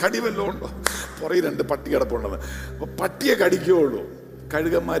പദപ്രയോഗം, കടി വല്ലതും ഉണ്ടോ? പുറകെ 2 പട്ടി കിടപ്പുണ്ടെന്ന്. അപ്പൊ പട്ടിയെ കടിക്കുകയുള്ളൂ,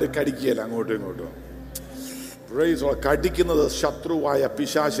 കഴുകന്മാര് കടിക്കുകയല്ല അങ്ങോട്ടും ഇങ്ങോട്ടും. കടിക്കുന്നത് ശത്രുവായ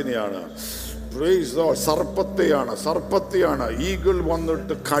പിശാചിനെയാണ്. സർപ്പത്തെയാണ് ഈഗിൾ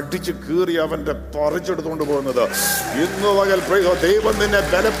വന്നിട്ട് കടിച്ച് കീറി അവന്റെ പറിച്ചെടുത്തുകൊണ്ട് പോകുന്നത്. ഇന്ന് പകൽ ദൈവം നിന്നെ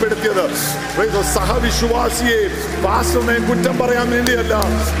ബലപ്പെടുത്തിയത് സഹവിശ്വാസിയെ പാസ്റ്ററിനെ കുറ്റം പറയാൻ വേണ്ടിയല്ല,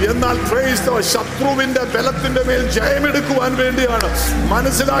 എന്നാൽ ശത്രുവിന്റെ ബലത്തിന്റെ മേൽ ജയമെടുക്കുവാൻ വേണ്ടിയാണ്.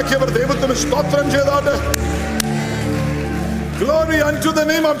 മനസ്സിലാക്കിയവർ ദൈവത്തിന് സ്തോത്രം ചെയ്താട്ടെ. Glory unto the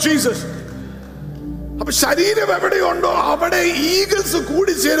name of Jesus. അപ്പൊ ശരീരം എവിടെയുണ്ടോ അവിടെ ഈഗിൾസ്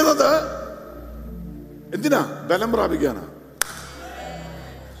കൂടിച്ചേരുന്നത് എന്തിനാ? ബലം പ്രാപിക്കാനാ.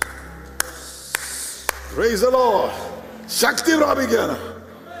 Praise the Lord. Shakti പ്രാപിക്കാനാ.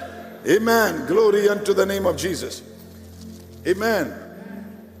 Amen. Glory unto the name of Jesus. Amen.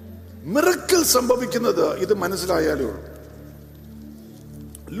 Miracle സംഭവിക്കുന്നത് ഇത് മനസ്സിലായാലേ ഉള്ളൂ.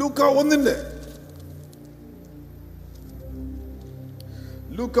 ലൂക്ക 1:40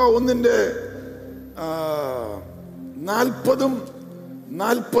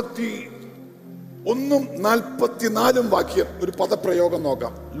 41-44 വാക്യം ഒരു പദപ്രയോഗം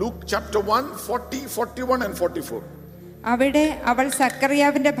നോക്കാം. Luke chapter 1 40, 41 and 44. അവിടെ അവൾ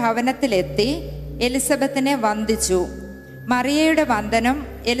സക്കറിയാവിന്റെ ഭവനത്തിലെത്തി എലിസബത്തിനെ വന്ദിച്ചു. മറിയയുടെ വന്ദനം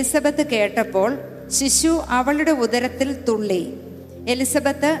എലിസബത്ത് കേട്ടപ്പോൾ ശിശു അവളുടെ ഉദരത്തിൽ തുള്ളി.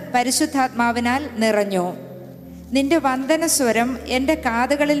 എലിസബത്ത് പരിശുദ്ധാത്മാവിനാൽ നിറഞ്ഞു. നിന്റെ വന്ദനസ്വരം എൻ്റെ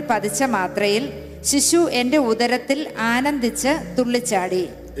കാതുകളിൽ പതിച്ച മാത്രയിൽ ശിശു എൻ്റെ ഉദരത്തിൽ ആനന്ദിച്ച് തുള്ളിച്ചാടി.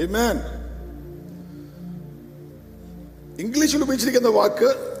 Amen. ഇംഗ്ലീഷിൽ ഉപയോഗിച്ചിരിക്കുന്ന വാക്ക്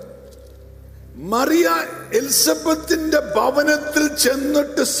മറിയ എലിസബത്തിന്റെ ഭവനത്തിൽ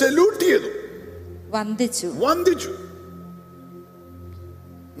ചെന്നിട്ട് സല്യൂട്ട് ചെയ്തു, വന്ദിച്ചു.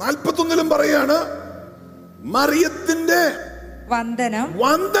 41 പറയാണ് മറിയത്തിന്റെ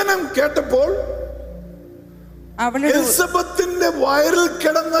വന്ദനം കേട്ടപ്പോൾ എലിസബത്തിന്റെ വയറിൽ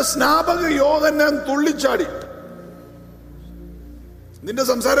കിടന്ന സ്നാപക യോഹന്നാൻ തുള്ളിച്ചാടി. നിന്റെ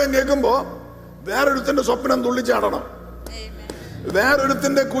സംസാരം കേൾക്കുമ്പോ വേറൊരുത്തിന്റെ സ്വപ്നം തുള്ളിച്ചാടണം.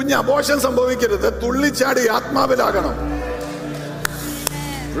 വേറൊരുത്തിന്റെ കുഞ്ഞ് അബോർഷൻ സംഭവിക്കരുത്. തുള്ളിച്ചാടി ആത്മാവിലാകണം.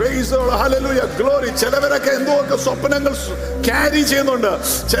 ചിലവരൊക്കെ എന്തൊക്കെ സ്വപ്നങ്ങൾ ക്യാരി ചെയ്യുന്നുണ്ട്,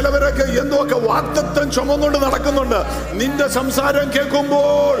 ചിലവരൊക്കെ എന്തൊക്കെ വാഗ്ദത്തം ചുമന്നുകൊണ്ട് നടക്കുന്നുണ്ട്. നിന്റെ സംസാരം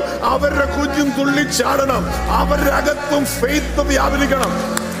കേൾക്കുമ്പോൾ അവരുടെ കുഞ്ഞും തുള്ളിച്ചാടണം. അവരുടെ അകത്തും ഫെയ്ത്ത് വ്യാപരിക്കണം,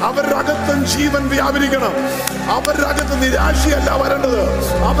 അവരുടെ അകത്തും ജീവൻ വ്യാപരിക്കണം. അവരുടെ അകത്ത് നിരാശയല്ല വരേണ്ടത്,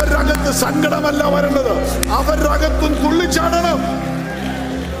 അവരുടെ അകത്ത് സങ്കടമല്ല വരേണ്ടത്, അവരുടെ അകത്തും തുള്ളിച്ചാടണം.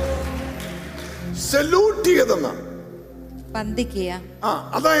 സല്യൂട്ട് ചെയ്തെന്നാണ്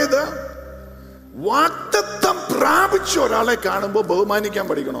അതായത് വാഗ്ദത്തം പ്രാപിച്ച ഒരാളെ കാണുമ്പോൾ ബഹുമാനിക്കാൻ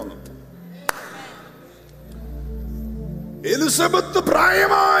പഠിക്കണമെന്ന്. എലിസബത്ത്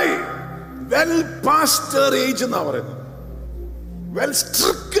പ്രായമായി, വെൽ പാസ്റ്റ് ഏജ് എന്നാ പറയുന്നത്. വെൽ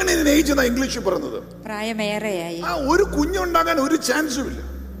സ്ട്രിക്കൺ ഇൻ ഏജ് എന്നാ ഇംഗ്ലീഷിൽ പറയുന്നത്. പ്രായമേറെയായി. ഒരു കുഞ്ഞുണ്ടാകാൻ ഒരു ചാൻസും ഇല്ല.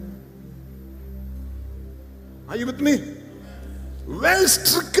 Are you with me? Well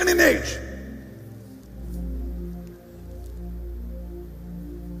stricken in age.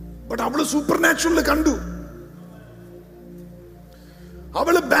 But അവള് സൂപ്പർ നാച്ചുറൽ കണ്ടു.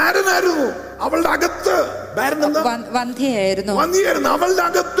 അവള് ബാരനായിരുന്നു, അവളുടെ അകത്ത് വന്ധ്യയായിരുന്നു. അവളുടെ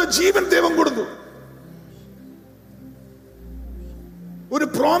അകത്ത് ജീവൻ ദൈവം കൊടുത്തു. ഒരു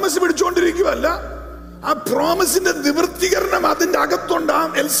പ്രോമിസ് പിടിച്ചുകൊണ്ടിരിക്കുകയല്ല, ആ പ്രോമിസിന്റെ നിവൃത്തീകരണം അതിന്റെ അകത്തുണ്ട്, ആ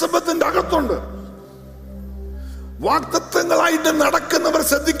എലിസബത്തിന്റെ അകത്തുണ്ട്. വാഗ്ദത്തങ്ങളായിട്ട് നടക്കുന്നവർ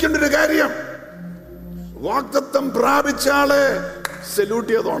ശ്രദ്ധിക്കേണ്ട ഒരു കാര്യം, വാഗ്ദത്തം പ്രാപിച്ച ആളെ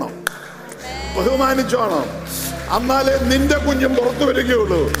സല്യൂട്ട് ചെയ്തോണം, ബഹുമാനിച്ചോണം. എന്നാലേ നിന്റെ കുഞ്ഞും പുറത്തു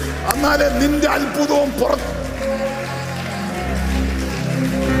വരികയുള്ളൂ, എന്നാലേ നിന്റെ അത്ഭുതവും പുറത്ത്.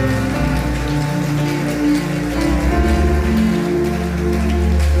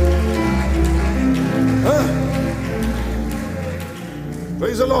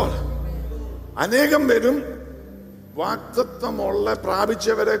 അനേകം പേരും വാഗ്ദത്തമുള്ള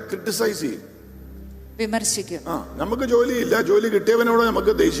പ്രാപിച്ചവരെ ക്രിട്ടിസൈസ് ചെയ്യും, വിമർശിക്കും. നമുക്ക് ജോലിയില്ല, ജോലി കിട്ടിയവനോട്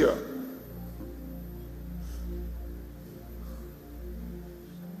നമുക്ക് ദേഷ്യം.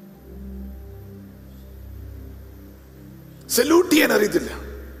 സല്യൂട്ട് ചെയ്യാൻ അറിയത്തില്ല.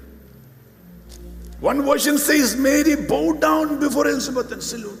 One version says Mary bowed down before Elizabeth and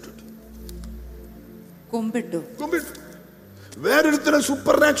saluted. കുമ്പിട്ടു. വേറൊരുത്തന്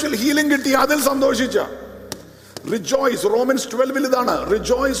super natural healing കിട്ടി, അതിൽ സന്തോഷിച്ച. Rejoice. Romans 12 ഇതാണ്,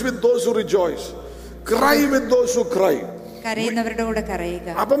 rejoice with those who rejoice, cry with those who cry. കരയുന്നവരുടെ കൂടെ കരയുക.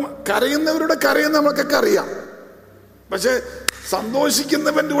 അപ്പം കരയുന്നവരുടെ കരയുന്ന നമുക്കൊക്കെ അറിയാം, പക്ഷെ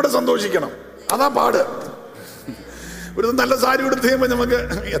സന്തോഷിക്കുന്നവന്റെ കൂടെ സന്തോഷിക്കണം, അതാ പാട്. ഒരു നല്ല സാരി എടുത്ത് കഴിയുമ്പോൾ നമുക്ക്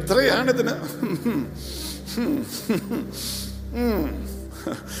എത്രയാണിതിന്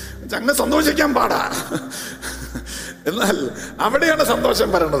അങ്ങനെ സന്തോഷിക്കാൻ പാടാ. എന്നാൽ അവിടെയാണ് സന്തോഷം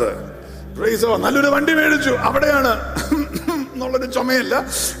വരേണ്ടത്. Price the lord. നല്ലൊരു വണ്ടി മേടിച്ചു, അവിടെയാണ് എന്നുള്ളൊരു ചുമയല്ല.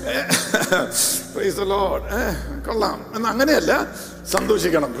 Price the Lord. കൊള്ളാം എന്ന് അങ്ങനെയല്ല,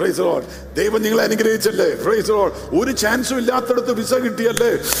 സന്തോഷിക്കണം. Price the Lord. ദൈവം നിങ്ങളെ അനുഗ്രഹിച്ചല്ലേ. Price the Lord. ഒരു ചാൻസും ഇല്ലാത്തടത്ത് വിസ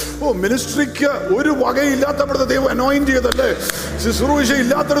കിട്ടിയല്ലേ. മിനിസ്ട്രിക്ക് ഒരു വകയില്ലാത്തടത്ത് ദൈവം അനോയിന്റ് ചെയ്തല്ലേ. ശുശ്രൂഷ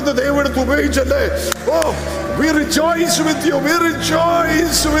ഇല്ലാത്തടത്ത് ദൈവം എടുത്ത് ഉപയോഗിച്ചല്ലേ. we rejoice with you, we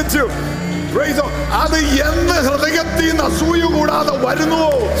rejoice with you. Praise the Lord. അത് എന്ന് ഹൃദയത്തിൽ നിന്ന് അസൂയ കൂടാതെ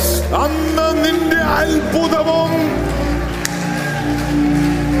വരുന്നുവോ അന്ന് നിന്റെ അത്ഭുതവും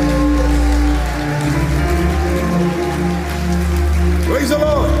Praise the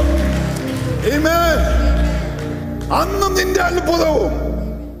Lord. Amen. അന്ന് നിന്റെ അത്ഭുതവും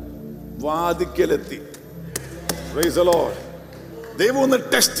വാതിക്കലെത്തി. Praise the Lord. ദൈവം ഒന്ന്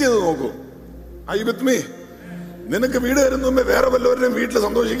ടെസ്റ്റ് ചെയ്ത് നോക്കൂ. Are you with me? നിനക്ക് വീട് വരുന്ന മുമ്പേ വേറെ വല്ലവരുടെയും വീട്ടിൽ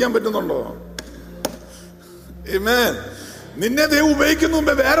സന്തോഷിക്കാൻ പറ്റുന്നുണ്ടോ? Amen. നിന്നെ ദൈവം ഉപയോഗിക്കുന്ന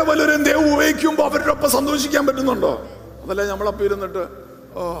മുമ്പേ വേറെ വല്ലവരെയും ദൈവം ഉപയോഗിക്കുമ്പോ അവരുടെ ഒപ്പം സന്തോഷിക്കാൻ പറ്റുന്നുണ്ടോ? അതല്ല നമ്മളപ്പം ഇരുന്നിട്ട്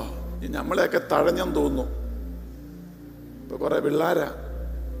നമ്മളെയൊക്കെ തഴഞ്ഞെന്ന് തോന്നുന്നു. ഇപ്പൊ കുറെ പിള്ളാരാ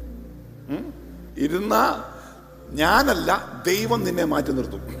ഇരുന്ന ഞാനല്ല, ദൈവം നിന്നെ മാറ്റി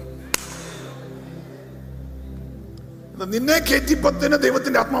നിർത്തും. നിന്നെ കയറ്റിപ്പത്തിന്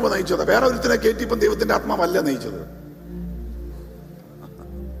ദൈവത്തിന്റെ ആത്മാവ് നയിച്ചത്, വേറെ ഒരുത്തിനെ കയറ്റിപ്പം ദൈവത്തിന്റെ ആത്മാവല്ല നയിച്ചത്.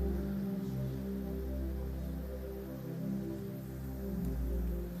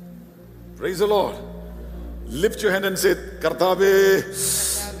 Praise the Lord. Lift your hand and say, കർത്താവേ,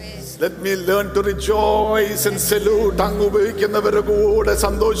 let me learn to rejoice and salute. അങ്ങ് ഉപയോഗിക്കുന്നവരുടെ കൂടെ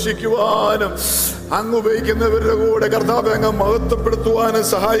സന്തോഷിക്കുവാനും അങ്ങ് ഉപയോഗിക്കുന്നവരുടെ കൂടെ കർത്താവേ അങ്ങ് മഹത്വപ്പെടുത്തുവാനും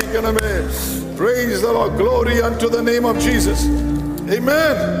സഹായിക്കണമേ. Praise the Lord. Glory unto the name of Jesus.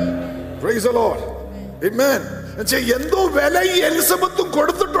 Amen. Praise the Lord. Amen. എന്തോ വില ഈ എലിസബത്തും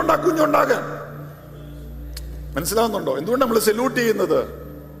കൊടുത്തിട്ടുണ്ട് ആ കുഞ്ഞുണ്ടാകാൻ. മനസ്സിലാവുന്നുണ്ടോ എന്തുകൊണ്ട് നമ്മൾ സല്യൂട്ട് ചെയ്യുന്നത്?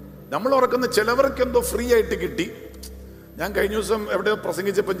 നമ്മൾ ഓർക്കുന്ന ചിലവർക്ക് എന്തോ ഫ്രീ ആയിട്ട് കിട്ടി. ഞാൻ കഴിഞ്ഞ ദിവസം എവിടെ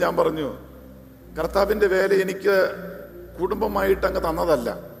പ്രസംഗിച്ചപ്പോൾ ഞാൻ പറഞ്ഞു, കർത്താവിന്റെ വേല എനിക്ക് കുടുംബമായിട്ട് അങ്ങ് തന്നതല്ല,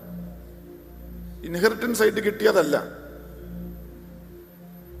 ഇൻഹെറിറ്റൻസ് ആയിട്ട് കിട്ടിയതല്ല.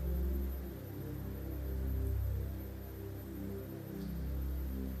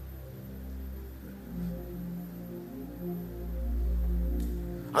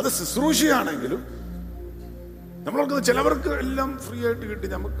 അത് ശുശ്രൂഷയാണെങ്കിലും നമ്മളോർക്കുന്നത് ചിലവർക്ക് എല്ലാം ഫ്രീ ആയിട്ട് കിട്ടി,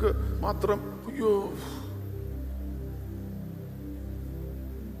 നമുക്ക് മാത്രം അയ്യോ.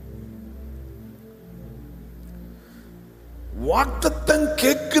 വാഗ്ദത്തം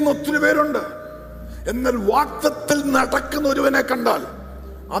കേൾക്കുന്ന ഒത്തിരി പേരുണ്ട്. എന്നാൽ വാഗ്ദത്തിൽ നടക്കുന്ന ഒരുവനെ കണ്ടാൽ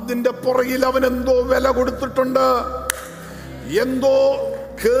അതിന്റെ പുറകിൽ അവൻ എന്തോ വില കൊടുത്തിട്ടുണ്ട്, എന്തോ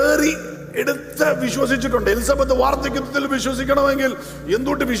കേറി എടുത്ത് വിശ്വസിച്ചിട്ടുണ്ട്. എലിസബത്ത് വാർദ്ധക്യത്തിൽ വിശ്വസിക്കണമെങ്കിൽ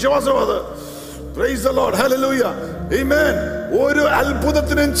എന്തുകൊണ്ട് വിശ്വാസം അത്? Praise the Lord. Hallelujah. Amen. ഒരു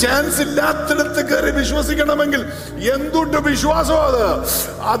അത്ഭുതത്തിനും ചാൻസ് ഇല്ലാത്തിടത്ത് കയറി വിശ്വസിക്കണമെങ്കിൽ എന്തുകൊണ്ട് വിശ്വാസം അത്?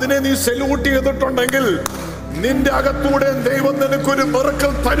 അതിനെ നീ സല്യൂട്ട് ചെയ്തിട്ടുണ്ടെങ്കിൽ നിന്റെ അകത്തൂടെ ദൈവം നിനക്കൊരു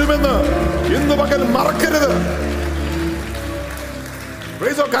മിറക്കിൾ തരുമെന്ന് ഇന്ന് പകൽ മറക്കരുത്.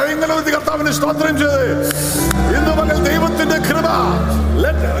 കാര്യങ്ങളെ കർത്താവിന് സ്തോത്രം ചെയ്ത് ഇന്ന് പകൽ ദൈവത്തിന്റെ കൃപ.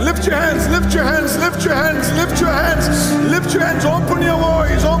 Lift your hands, lift your hands, lift your hands, lift your hands, lift your hands. Open your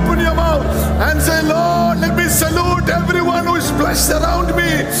voice, open your mouth and say, Lord, let me salute everyone who is blessed around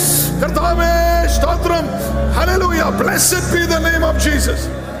me. കർത്താവേ സ്തോത്രം. Hallelujah. Blessed be the name of Jesus.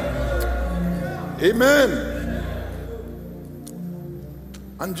 Amen.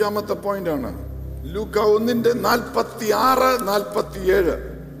 അഞ്ചാമത്തെ point ആണ് ലൂക്ക 1:46-47.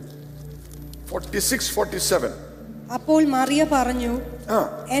 46-47. അപ്പോൾ മറിയ പറഞ്ഞു,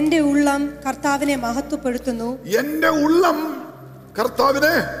 എന്റെ ഉള്ളം കർത്താവിനെ മഹത്വപ്പെടുത്തുന്നു, എന്റെ ഉള്ളം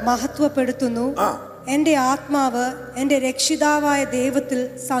കർത്താവിനെ മഹത്വപ്പെടുത്തുന്നു, എന്റെ ആത്മാവ് എന്റെ രക്ഷിതാവായ ദൈവത്തിൽ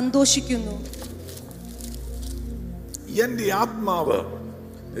സന്തോഷിക്കുന്നു. എന്റെ ആത്മാവ്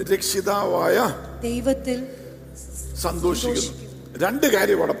രക്ഷിതാവായ ദൈവത്തിൽ സന്തോഷിക്കുന്നു. രണ്ട്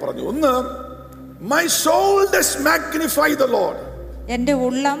കാര്യം അവിടെ പറഞ്ഞു. ഒന്ന്, my soul does magnify the Lord. എന്റെ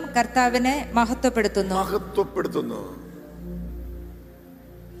ഉള്ളം കർത്താവിനെ മഹത്വപ്പെടുത്തുന്നു.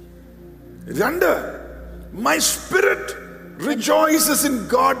 രണ്ട്, my spirit rejoices in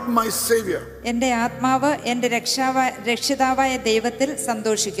God my Savior. എന്റെ ആത്മാവ് എന്റെ രക്ഷിതാവായ ദൈവത്തിൽ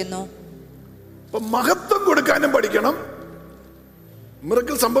സന്തോഷിക്കുന്നു. അപ്പൊ മഹത്വം കൊടുക്കാനും പഠിക്കണം.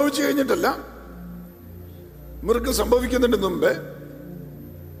 മിറക്കിൾ സംഭവിച്ചു കഴിഞ്ഞിട്ടല്ല, മിറക്കിൾ സംഭവിക്കുന്നതിന് മുമ്പേ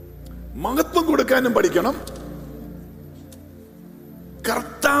മഹത്വം കൊടുക്കാനും പഠിക്കണം.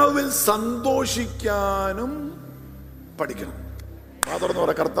 കർത്താവിൽ സന്തോഷിക്കാനും പഠിക്കണം. തുറന്ന്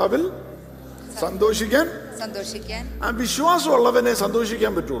പറ, കർത്താവിൽ സന്തോഷിക്കാൻ. ആ വിശ്വാസമുള്ളവനെ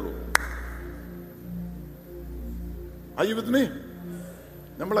സന്തോഷിക്കാൻ പറ്റുള്ളൂ. Are you with me?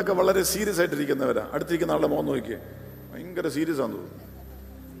 നമ്മളൊക്കെ വളരെ സീരിയസ് ആയിട്ടിരിക്കുന്നവരാ. അടുത്തിരിക്കുന്ന ആളുടെ മുഖം നോക്കിയേ, ഭയങ്കര സീരിയസ് ആണെന്ന് തോന്നുന്നു.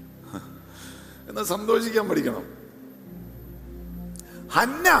 എന്നാൽ സന്തോഷിക്കാൻ പഠിക്കണം.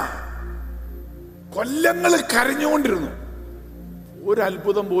 ഹന്ന കൊല്ലങ്ങൾ കരഞ്ഞുകൊണ്ടിരുന്നു, ഒരു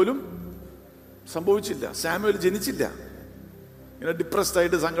അത്ഭുതം പോലും സംഭവിച്ചില്ല. സാമുവേൽ ജനിച്ചില്ല. ഇങ്ങനെ ഡിപ്രസ്ഡ്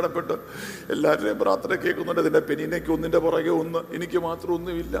ആയിട്ട് സങ്കടപ്പെട്ട് എല്ലാവരുടെയും പ്രാർത്ഥന കേൾക്കുന്നുണ്ട്. അതിൻ്റെ പെനിനേക്ക് ഒന്നിൻ്റെ പുറകെ ഒന്ന്, എനിക്ക് മാത്രം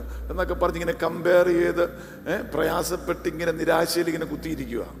ഒന്നുമില്ല എന്നൊക്കെ പറഞ്ഞ് ഇങ്ങനെ കമ്പയർ ചെയ്ത് പ്രയാസപ്പെട്ട് ഇങ്ങനെ നിരാശയിൽ ഇങ്ങനെ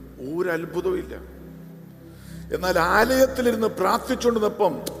കുത്തിയിരിക്കുക. ഒരു അത്ഭുതവും ഇല്ല. എന്നാൽ ആലയത്തിലിരുന്ന്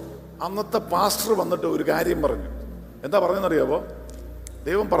പ്രാർത്ഥിച്ചുകൊണ്ടിരുന്നപ്പം അന്നത്തെ പാസ്റ്റർ വന്നിട്ട് ഒരു കാര്യം പറഞ്ഞു. എന്താ പറഞ്ഞെന്നറിയാമോ?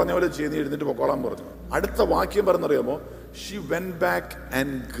 ദൈവം പറഞ്ഞ പോലെ ചെയ്ത് എഴുന്നിട്ട് പൊക്കോളാൻ പറഞ്ഞു. അടുത്ത വാക്യം പറഞ്ഞറിയാമോ? She went back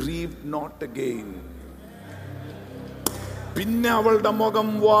and grieved not again. പിന്നെ അവളുടെ മുഖം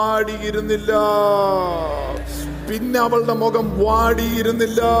വാടിയിരുന്നില്ല. പിന്നെ അവളുടെ മുഖം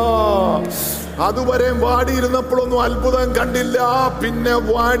വാടിയിരുന്നില്ല. അതുവരെ വാടിയിരുന്നപ്പോഴൊന്നും അത്ഭുതം കണ്ടില്ല. പിന്നെ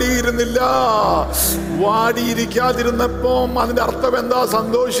വാടിയിരുന്നില്ല. വാടിയിരിക്കാതിരുന്നപ്പോ അതിന്റെ അർത്ഥം എന്താ?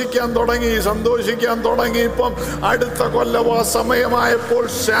 സന്തോഷിക്കാൻ തുടങ്ങി. സന്തോഷിക്കാൻ തുടങ്ങിയപ്പം അടുത്ത കൊല്ലവാ സമയമായപ്പോൾ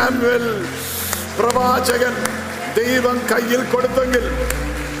സാമുവേൽ പ്രവാചകൻ ദൈവം കയ്യിൽ കൊടുത്തെങ്കിൽ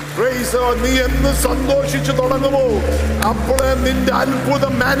നീ എന്ന് സന്തോഷിച്ചു തുടങ്ങുമോ അപ്പോഴേ നിന്റെ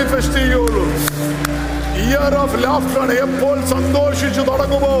അത്ഭുതം മാനിഫെസ്റ്റ് ചെയ്യുള്ളൂ. ഇയർ ഓഫ് ലാഫ്റ്റർ ആണ്. എപ്പോൾ സന്തോഷിച്ചു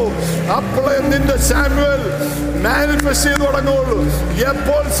തുടങ്ങുമോ അപ്പോഴേ നിന്റെ സാമുവേൽ മാനിഫെസ്റ്റ് ചെയ്ത് തുടങ്ങുള്ളൂ.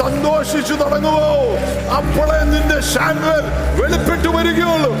 എപ്പോൾ സന്തോഷിച്ചു തുടങ്ങുമോ അപ്പോഴേ നിന്റെ സാമുവേൽ വെളിപ്പെട്ടു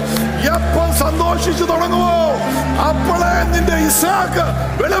വരികയുള്ളൂ. എപ്പോൾ സന്തോഷിച്ചു തുടങ്ങുമോ അപ്പോഴേ നിന്റെ ഇസാക്ക്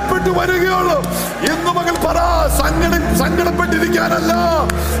വെളിപ്പെട്ടു വരികയുള്ളൂ. ഇന്ന് മകൾ പറ, സങ്കടപ്പെട്ടിരിക്കാനല്ല,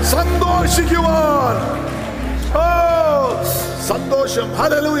 സന്തോഷിക്കുവാൻ. സന്തോഷം.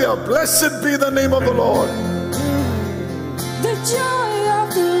 Hallelujah. Blessed be the name of the Lord. The joy of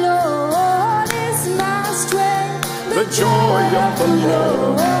the Lord is my strength. The joy of the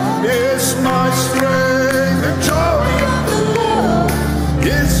Lord is my strength. The joy of the Lord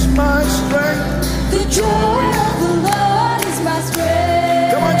is my strength. The joy of the Lord is my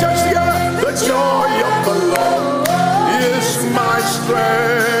strength. Come on, church, together. The joy of the Lord is my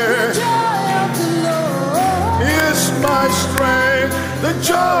strength. The joy of the Lord is my strength. The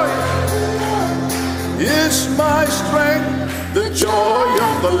joy is my strength. The joy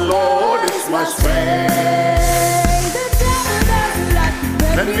of the Lord is my strength. The devil doesn't like it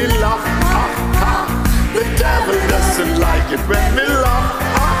When we laugh, ha ha. The devil doesn't like it when we laugh,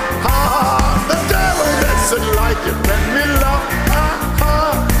 ha ha. The devil doesn't like it when we laugh, ha ha.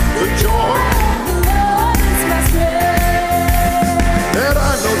 The joy of the Lord is my strength. There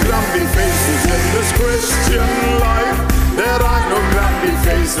are no grumpy faces in this Christian life. There are no grumpy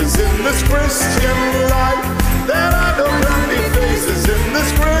faces in this Christian life. There are no grumpy faces in this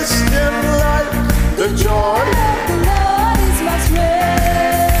Christian life. The joy of the Lord is my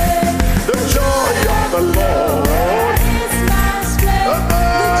strength. The joy of the Lord is my strength. The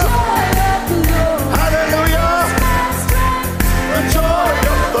joy of the Lord. Hallelujah. Is my strength. The joy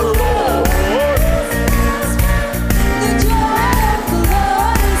of the Lord. The joy of the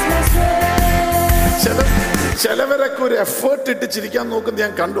Lord is my strength. ചിലവരൊക്കെ ഒരു effort ഇട്ട് ചിരിക്കാൻ നോക്കുന്നത്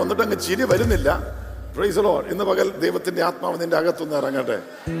ഞാൻ കണ്ടു. എന്നിട്ട് അങ്ങ് ചിരി വരുന്നില്ല. Praise the lord. ഇന്ന് പകൽ ദൈവത്തിന്റെ ആത്മാവ് നിന്റെ അകത്തുനിന്ന് ഇറങ്ങട്ടെ.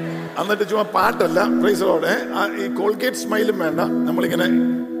 എന്നിട്ട് ചുമ്മാ പാട്ടല്ല. Praise the lord. ഈ കോൾഗേറ്റ് സ്മൈലും വേണ്ട, നമ്മളിങ്ങനെ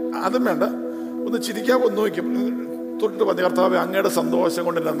അതും വേണ്ട. ഒന്ന് ചിരിക്കാതെ ഒന്ന് നോക്കും. തൊട്ട് പറഞ്ഞു, കർത്താവേ അങ്ങയുടെ സന്തോഷം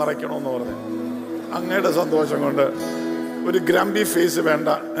കൊണ്ട് എന്നെ നിറയ്ക്കണമെന്ന് പറഞ്ഞു. അങ്ങയുടെ സന്തോഷം കൊണ്ട്. ഒരു ഗ്രംബി ഫേസ് വേണ്ട.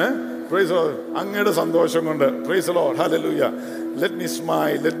 Praise the lord. അങ്ങയുടെ സന്തോഷം കൊണ്ട്. Praise the lord. Hallelujah. Let me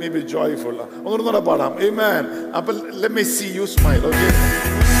smile, let me be joyful. ഒന്നുകൂടെ പാടാം. Amen. അപ്പോൾ let me see you smile, okay?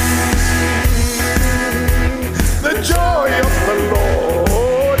 The joy of the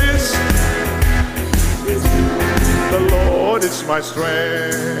Lord is my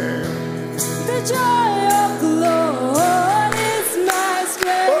strength. The joy of the Lord is my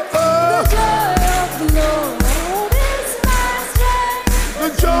strength. The joy of the Lord is my strength.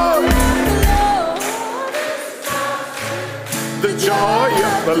 The joy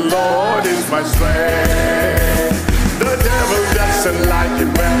of the Lord is my strength. The devil doesn't like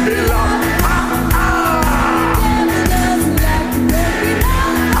it when we laugh.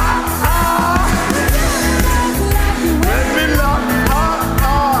 When we laugh,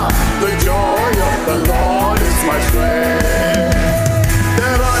 the joy of the Lord is my strength.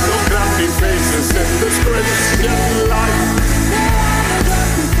 There are no grumpy faces in this Christian life.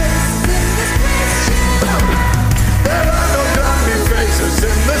 There are no grumpy faces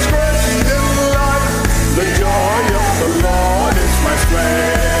in this Christian life. The joy of the Lord is my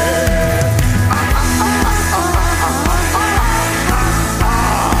strength.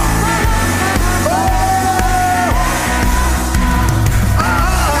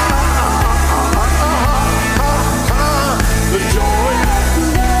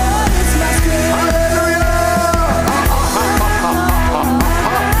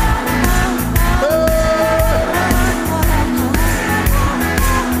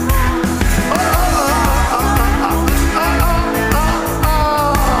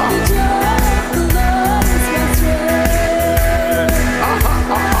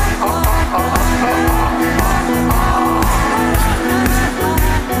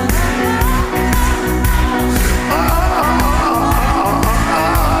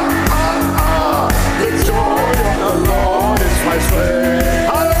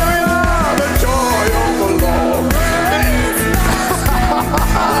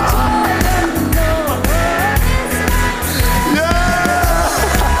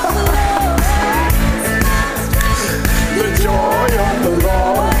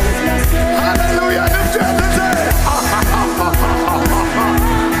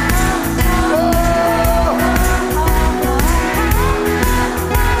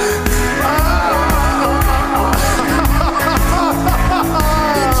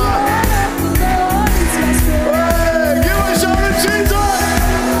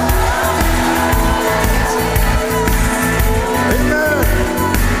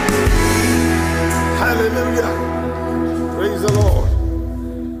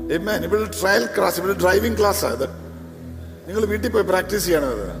 Amen. ഇവിടെ trial class, ഇവിടെ driving class അത്. നിങ്ങൾ വീട്ടിൽ പോയി practice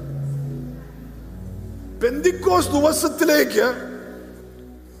ചെയ്യണത്. പെന്തിക്കോസ് ദിവസത്തിലേക്ക്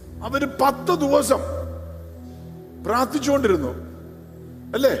അവര് 10 ദിവസം പ്രാർത്ഥിച്ചുകൊണ്ടിരുന്നു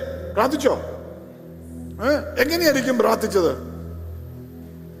അല്ലേ? പ്രാർത്ഥിച്ചോ? എങ്ങനെയായിരിക്കും പ്രാർത്ഥിച്ചത്?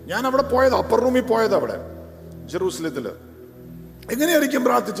 ഞാൻ അവിടെ പോയത്, അപ്പർ റൂമിൽ പോയത്, അവിടെ ജെറൂസലത്തില്. എങ്ങനെയായിരിക്കും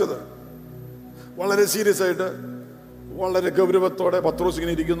പ്രാർത്ഥിച്ചത്? വളരെ സീരിയസ് ആയിട്ട്, വളരെ ഗൗരവത്തോടെ. പത്രോസ്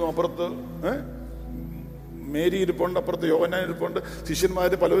ഇങ്ങനെ ഇരിക്കുന്നു, അപ്പുറത്ത് മേരി ഇരിപ്പുണ്ട്, അപ്പുറത്ത് യോഹന്നാൻ ഇരിപ്പുണ്ട്,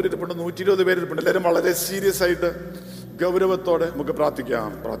 ശിഷ്യന്മാര് പലവരും ഇരിപ്പുണ്ട്, 120 പേര് ഇരിപ്പുണ്ട്. എല്ലാവരും വളരെ സീരിയസ് ആയിട്ട് ഗൗരവത്തോടെ നമുക്ക് പ്രാർത്ഥിക്കാം.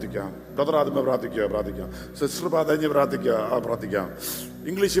 ബ്രദർ ആദ്യമേ പ്രാർത്ഥിക്കാം, സിസ്റ്റർ പ്രാർത്ഥിച്ച് പ്രാർത്ഥിക്കാം,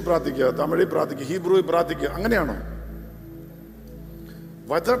 ഇംഗ്ലീഷിൽ പ്രാർത്ഥിക്കുക, തമിഴിൽ പ്രാർത്ഥിക്കുക, ഹീബ്രുവിൽ പ്രാർത്ഥിക്കുക. അങ്ങനെയാണോ?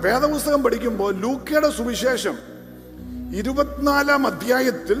 വേദപുസ്തകം പഠിക്കുമ്പോൾ ലൂക്കയുടെ സുവിശേഷം 24-ാം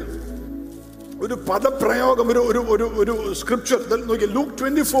അധ്യായത്തിൽ ഒരു പദപ്രയോഗം, ഒരു സ്ക്രിപ്ചർ നോക്കിയ ലൂക്ക്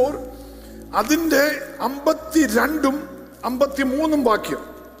 24, അതിന്റെ 52-ഉം 53-ഉം വാക്യം,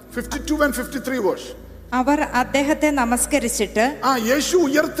 52 and 53 വേഴ്സ്. അവർ അദ്ദേഹത്തെ നമസ്കരിച്ചിട്ട്, യേശു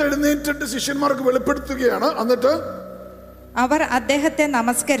ഉയർത്തെഴുന്നേറ്റിട്ട് ശിഷ്യന്മാർക്ക് വെളിപ്പെടുത്തുകയാണ്. എന്നിട്ട് അവർ അദ്ദേഹത്തെ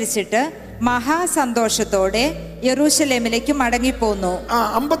നമസ്കരിച്ചിട്ട് മഹാസന്തോഷത്തോടെ യെരൂശലേമിലേക്ക് മടങ്ങിപ്പോന്നു.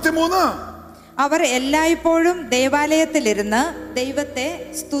 53 അവർ എല്ലായ്പ്പോഴും ദേവാലയത്തിലിരുന്ന് ദൈവത്തെ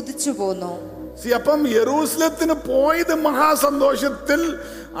സ്തുതിച്ചു പോന്നു. അപ്പം യെരൂശലേത്തിന് പോയത് മഹാസന്തോഷത്തിൽ,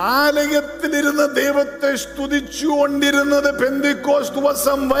 ആലയത്തിലിരുന്ന് ദൈവത്തെ സ്തുതിച്ചുകൊണ്ടിരുന്നത് പെന്തിക്കോസ്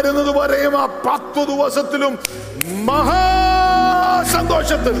ദിവസം വരുന്നത് വരെയും ആ 10 ദിവസത്തിലും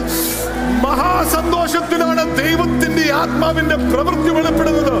മഹാസന്തോഷത്തിലാണ് ദൈവത്തിന്റെ ആത്മാവിന്റെ പ്രവൃത്തി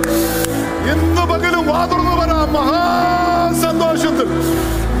വെളിപ്പെടുന്നത്. ഇന്ന് പകലും വാതുറന്നു വരാം. മഹാസന്തോഷം.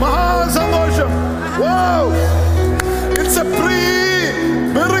 It's a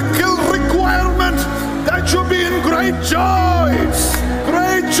pre-miracle requirement that you be in great joy.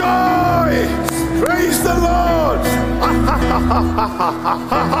 Praise the Lord.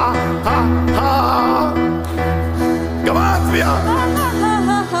 Galatia.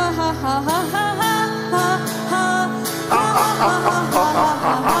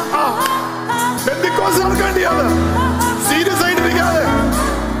 Pentecost ആർക്കാണ്ടിയാണ്? സീരിയസ് ആയിട്ടിരിക്കാതെ.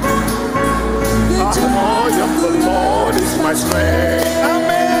 The joy of the Lord is my strength.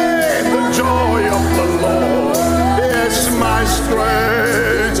 Amen. The joy of the Lord is my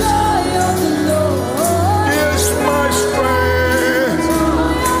strength. The joy of the Lord is my strength.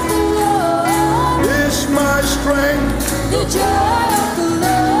 Is my strength. The joy of the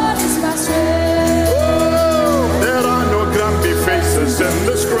Lord is my strength. Oh, there are no grumpy faces in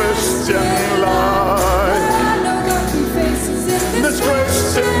this Christian life. There are no grumpy faces in This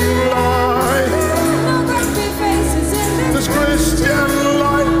Christian life. No grumpy faces in This Christian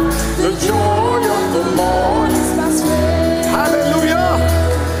life. The joy of the Lord. is my strength. Hallelujah.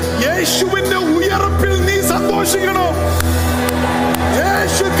 യേശുവിന്റെ ഉയർപ്പിൽ നീ സന്തോഷിക്കണം.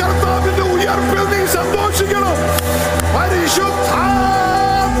 യേശു കർത്താവിന്റെ ഉയർപ്പിൽ നീ സന്തോഷിക്കണം.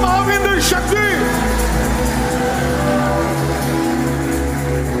 പരിശുദ്ധാത്മാവിന്റെ ശക്തി.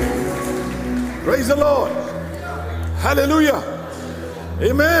 Praise the Lord. Hallelujah.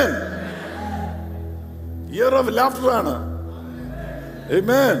 Amen. Year of laughter ആണ്.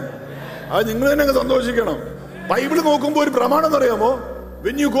 Amen. അത് നിങ്ങൾ തന്നെ സന്തോഷിക്കണം. Bible നോക്കുമ്പോൾ ഒരു പ്രമാണം എന്നറിയാമോ?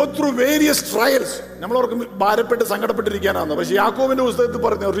 When you go through various trials, നമ്മളവർക്ക് ഭാരപ്പെട്ട് സങ്കടപ്പെട്ടിരിക്കാനാണ്. പക്ഷെ യാക്കോബിന്റെ പുസ്തകത്തിൽ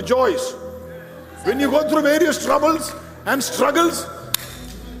പറഞ്ഞു rejoice. When you go through various troubles and struggles,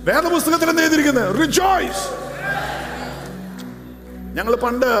 വേദപുസ്തകത്തിൽ എന്താ ചെയ്തിരിക്കുന്നത്? Rejoice. ഞങ്ങൾ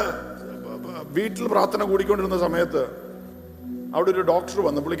പണ്ട് വീട്ടിൽ പ്രാർത്ഥന കൂടിക്കൊണ്ടിരുന്ന സമയത്ത് അവിടെ ഒരു ഡോക്ടർ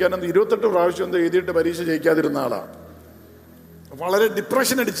വന്നു. പുള്ളിക്കാരൻ 28 പ്രാവശ്യം എന്തോ എഴുതിയിട്ട് പരീക്ഷ ജയിക്കാതിരുന്ന ആളാ. വളരെ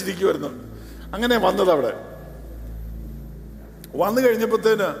ഡിപ്രഷൻ അടിച്ചിരിക്കുമായിരുന്നു. അങ്ങനെ വന്നത് അവിടെ വന്നു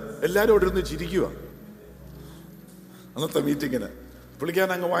കഴിഞ്ഞപ്പോഴത്തേന് എല്ലാവരും അവിടെ ഇരുന്ന് ചിരിക്കുക. അന്നത്തെ മീറ്റിങ്ങിന്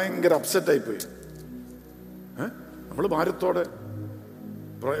പുള്ളിക്കാരൻ അങ്ങ് ഭയങ്കര അപ്സെറ്റായി പോയി. നമ്മൾ ഭാരത്തോടെ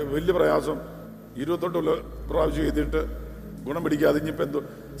വലിയ പ്രയാസം 28 പ്രാവശ്യം എഴുതിയിട്ട് ഗുണം പിടിക്കാതെ ഇനിയിപ്പോൾ എന്തോ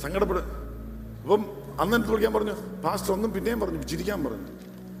സങ്കടപ്പെടും. അപ്പം അന്നെടുത്ത് വിളിക്കാൻ പറഞ്ഞു. പാസ്റ്റർ ഒന്നും പിന്നെയും പറഞ്ഞു ചിരിക്കാൻ പറഞ്ഞു,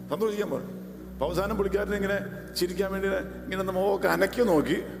 സന്തോഷിക്കാൻ പറഞ്ഞു. അപ്പം അവസാനം പുള്ളിക്കാരനെ ഇങ്ങനെ ചിരിക്കാൻ വേണ്ടി ഇങ്ങനെ മുഖമൊക്കെ അനക്കി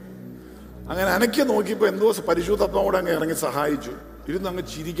നോക്കി. അങ്ങനെ അനക്കി നോക്കിയപ്പോൾ എന്തോ പരിശുദ്ധാത്മാവോടെ അങ്ങ് ഇറങ്ങി സഹായിച്ചു. ഇരുന്ന് അങ്ങ്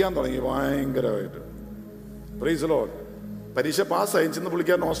ചിരിക്കാൻ തുടങ്ങി ഭയങ്കരമായിട്ട്. Praise the lord. പരീക്ഷ പാസ്സായി. ചെന്ന്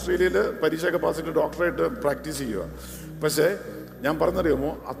പുള്ളിക്കാരൻ ഓസ്ട്രേലിയയിൽ പരീക്ഷയൊക്കെ പാസ്സായിട്ട് ഡോക്ടറായിട്ട് പ്രാക്ടീസ് ചെയ്യുക. പക്ഷേ ഞാൻ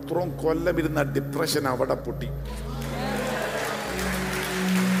പറഞ്ഞറിയുമോ, അത്രയും കൊല്ലം ഇരുന്ന ഡിപ്രഷൻ അവിടെ പൊട്ടി.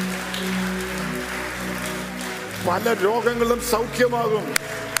 പല രോഗങ്ങളും സൗഖ്യമാകും.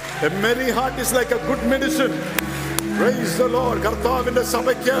 A merry heart is like a good medicine. Praise the Lord. കർത്താവിന്റെ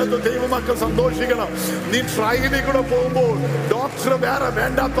സഭയ്ക്ക് ദൈവമക്കൾ സന്തോഷിക്കണം. നീ ട്രയലിൽ കൂടെ പോകുമ്പോൾ, ഡോക്ടർ വേറെ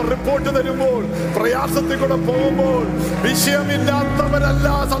വേണ്ടാത്ത റിപ്പോർട്ട് തരുമ്പോൾ, പ്രയാസത്തിൽ കൂടെ പോകുമ്പോൾ, വിഷയമില്ലാത്തവരല്ല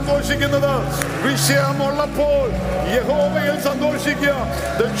സന്തോഷിക്കുന്നത്. വിഷയമുള്ളപ്പോൾ യഹോവയിൽ സന്തോഷിക്കുക.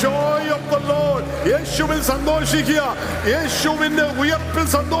 The joy of the Lord. യേശുവിൽ സന്തോഷിക്കുക. യേശുവിന്റെ ഉയർപ്പിൽ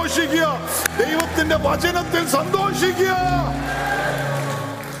സന്തോഷിക്കുക. ദൈവത്തിന്റെ വചനത്തിൽ സന്തോഷിക്കുക.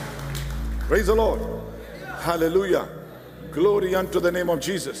 Praise the Lord. Hallelujah. Glory unto the name of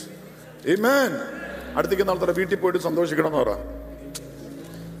Jesus. Amen. അടുത്തേക്ക് നാളത്തെ വീട്ടിൽ പോയിട്ട് സന്തോഷിക്കണം എന്ന് പറ.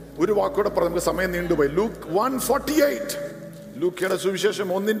 ഒരു വാക്കോടെ പറ, നമുക്ക് സമയം നീണ്ടുപോയി. ലൂക്ക് 1:48. ലൂക്കയുടെ സുവിശേഷം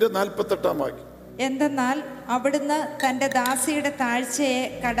 1:48. എന്തെന്നാൽ അവിടുന്ന് തന്റെ ദാസിയുടെ താഴ്ചയെ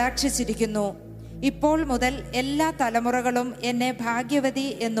കടാക്ഷിച്ചിരിക്കുന്നു. ഇപ്പോൾ മുതൽ എല്ലാ തലമുറകളും എന്നെ ഭാഗ്യവതി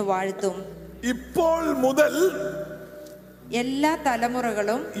എന്ന് വാഴ്ത്തും. ഇപ്പോൾ മുതൽ എല്ലാ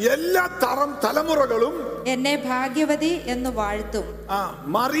തലമുറകളും എന്നെ ഭാഗ്യവതി എന്ന് വാഴ്ത്തും.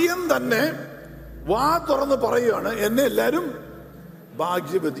 മറിയം തന്നെ വാ തുറന്ന് പറയുകയാണ്, എന്നെ എല്ലാരും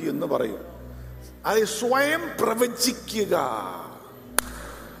ഭാഗ്യവതി എന്ന് പറയും. അത് സ്വയം പ്രവചിക്കുക.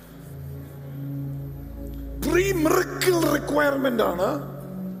 പ്രീ മിറക്കിൾ റിക്വയർമെന്റ് ആണ്.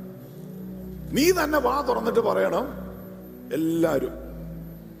 നീ തന്നെ വാ തുറന്നിട്ട് പറയണം എല്ലാരും.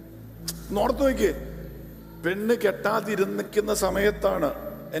 ഓർത്ത് നോക്കിയേ, പെണ്ണ് കെട്ടാതിരുന്നിക്കുന്ന സമയത്താണ്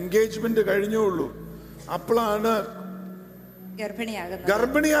എൻഗേജ്മെന്റ് കഴിഞ്ഞുള്ളൂ. അപ്പോഴാണ്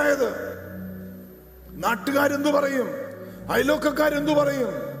ഗർഭിണിയായത്. നാട്ടുകാരെന്തു പറയും? അയലോക്കക്കാരെന്തു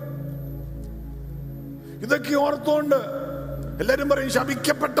പറയും? ഇതൊക്കെ ഓർത്തോണ്ട് എല്ലാരും പറയും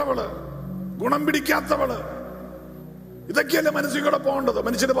ശപിക്കപ്പെട്ടവള്, ഗുണം പിടിക്കാത്തവള്. ഇതൊക്കെയല്ലേ മനസ്സിൽ കൂടെ പോകേണ്ടത്,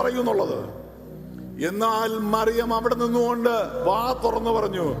 മനുഷ്യന് പറയൂന്നുള്ളത്. എന്നാൽ മറിയം അവിടെ നിന്നുകൊണ്ട് വാ തുറന്നു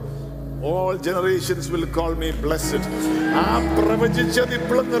പറഞ്ഞു, all generations will call me blessed. ആ പ്രവചിച്ചത്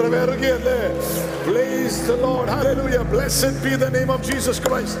ഇപ്പോഴും നിറവേറുകയല്ലേ? Praise the Lord. Hallelujah. Blessed be the name of Jesus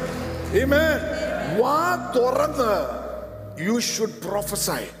Christ. Amen. വാ തുറന്ന് you should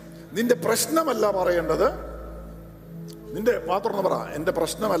prophesy. നിന്റെ പ്രശ്നമല്ല പറയേണ്ടത്. നിന്റെ വാ തുറന്ന് പറ, എന്റെ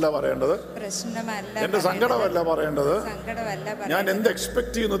പ്രശ്നമല്ല പറയേണ്ടത്, എന്റെ സങ്കടമല്ല പറയേണ്ടത്, ഞാൻ എന്ത്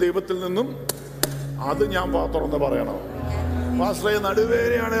എക്സ്പെക്ട് ചെയ്യുന്നു ദൈവത്തിൽ നിന്നും അത് ഞാൻ വാ തുറന്ന് പറയണം. പാസ്റ്ററെ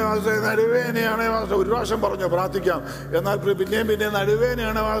നടുവേനയാണ്, പാസ്റ്ററെ നടുവേനയാണ്, പാസ്റ്റർ ഒരു പ്രാവശ്യം പറഞ്ഞു പ്രാർത്ഥിക്കാം, എന്നാൽ പിന്നെയും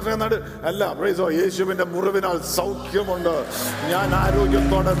നടുവേനയാണ് പാസ്റ്ററെ അല്ല. പ്രൈസോ, യേശുവിന്റെ മുറിവിനാൽ സൗഖ്യമുണ്ട്. ഞാൻ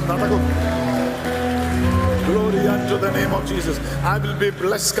ആരോഗ്യത്തോടെ നടക്കും. Glory unto the name of Jesus. I will be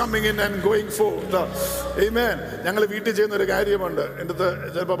blessed coming in and going forth. Amen. ഞങ്ങൾ വീട്ടിൽ ചെയ്യുന്ന ഒരു കാര്യമുണ്ട്. എൻ്റെ അടുത്ത്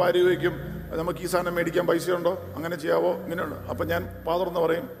ചിലപ്പോൾ ഭാര്യ ചോദിക്കും, നമുക്ക് ഈ സാധനം മേടിക്കാൻ പൈസയുണ്ടോ, അങ്ങനെ ചെയ്യാവോ, ഇങ്ങനെയുണ്ട്. അപ്പം ഞാൻ പാതുറന്ന്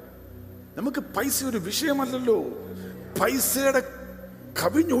പറയും, നമുക്ക് പൈസ ഒരു വിഷയമല്ലല്ലോ, പൈസയുടെ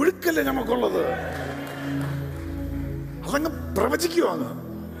കവിഞ്ഞൊഴുക്കല്ലേ നമുക്കുള്ളത്. അതങ്ങ് പ്രവചിക്കുവാണ്,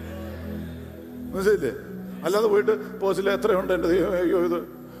 മനസ്സിലില്ലേ? അല്ലാതെ പോയിട്ട് പേഴ്സിൽ എത്രയുണ്ട് എൻ്റെ അയ്യോ ഇത്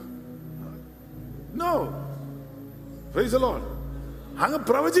നോ. Price the Lord. അങ്ങ്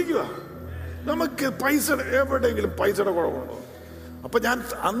പ്രവചിക്കുക. നമുക്ക് പൈസ എവിടെയെങ്കിലും പൈസയുടെ കുറവുണ്ടോ? അപ്പൊ ഞാൻ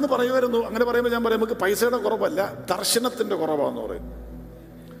അന്ന് പറയുമായിരുന്നു, അങ്ങനെ പറയുമ്പോൾ ഞാൻ പറയും, നമുക്ക് പൈസയുടെ കുറവല്ല, ദർശനത്തിന്റെ കുറവാന്ന് പറയും.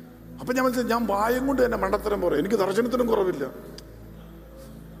 അപ്പൊ ഞാൻ മനസ്സിലായി, ഞാൻ വായം കൊണ്ട് തന്നെ മണ്ടത്തരം പറയും, എനിക്ക് ദർശനത്തിനും കുറവില്ല.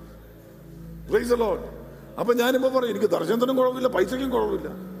 Price the Lord. അപ്പൊ ഞാനിപ്പോ പറയും, എനിക്ക് ദർശനത്തിനും കുറവില്ല, പൈസയ്ക്കും കുറവില്ല.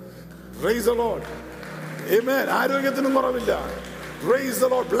 Price the Lord. ആമേൻ. ആരോഗ്യത്തിനും കുറവില്ല. Price the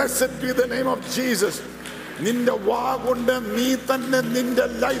Lord. Blessed be the name of Jesus. നിന്റെ വാ കൊണ്ട് നീ തന്നെ നിന്റെ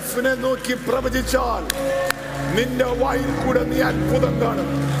ലൈഫിനെ നോക്കി പ്രവചിച്ചാൽ നിന്റെ വായിൽ കൂടെ നീ അത്ഭുതം കാണും.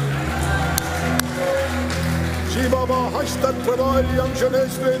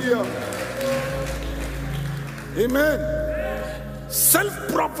 Amen. Self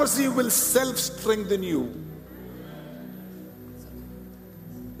prophecy will self strengthen you.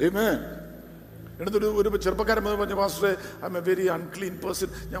 Amen. ഒരു ചെറുപ്പക്കാരൻ പറഞ്ഞു, പാസ്റ്ററെ I am a very unclean person,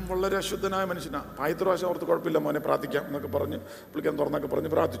 ഞാൻ വളരെ അശുദ്ധനായ മനുഷ്യനാണ്. ആദ്യത്തെ പ്രാവശ്യം ഓർത്ത് കുഴപ്പമില്ല മോനെ, പ്രാർത്ഥിക്കാം എന്നൊക്കെ പറഞ്ഞ് പുള്ളിക്കാൻ തുറന്നൊക്കെ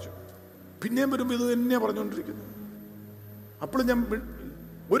പറഞ്ഞ് പ്രാർത്ഥിച്ചു. പിന്നെയും വരുമ്പോൾ ഇത് തന്നെയാണ് പറഞ്ഞുകൊണ്ടിരിക്കുന്നത്. അപ്പോൾ ഞാൻ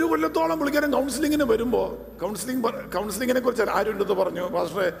ഒരു കൊല്ലത്തോളം പുള്ളിക്കാരൻ കൗൺസിലിങ്ങിന് വരുമ്പോൾ കൗൺസിലിങ്ങിനെ കുറിച്ച് ആരും ഉണ്ടെന്ന് പറഞ്ഞു,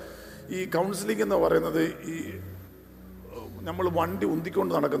 പാസ്റ്ററെ ഈ കൗൺസിലിംഗ് എന്ന് പറയുന്നത് ഈ നമ്മൾ വണ്ടി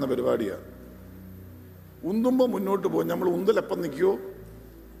ഉന്തിക്കൊണ്ട് നടക്കുന്ന പരിപാടിയാണ്. ഉന്തുമ്പോൾ മുന്നോട്ട് പോകും, നമ്മൾ ഉന്തലെപ്പം നിൽക്കുമോ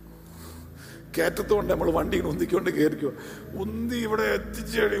കയറ്റത്തുകൊണ്ട് നമ്മൾ വണ്ടി ഉന്തിക്കൊണ്ട് കയറിക്കോ. ഉന്തി ഇവിടെ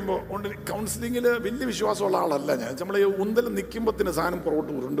എത്തിച്ചു കഴിയുമ്പോൾ കൊണ്ട് കൗൺസിലിങ്ങിൽ വലിയ വിശ്വാസമുള്ള ആളല്ല ഞാൻ. നമ്മൾ ഈ ഉന്തൽ നിൽക്കുമ്പോഴത്തേന് സാധനം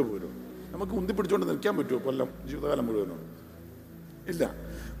പുറകോട്ട് ഉരുണ്ട് പോരും. നമുക്ക് ഉന്തി പിടിച്ചുകൊണ്ട് നിൽക്കാൻ പറ്റുമോ കൊല്ലം ജീവിതകാലം മുഴുവനും? ഇല്ല.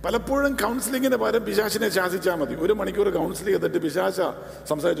 പലപ്പോഴും കൗൺസിലിങ്ങിന് പകരം പിശാചിനെ ശാസിച്ചാൽ മതി. 1 മണിക്കൂർ കൗൺസിലിംഗ് ചെയ്തിട്ട് പിശാച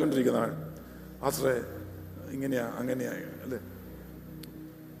സംസാരിച്ചുകൊണ്ടിരിക്കുന്നതാണ്, ആശ്രയ ഇങ്ങനെയാ അങ്ങനെയാ അല്ലേ.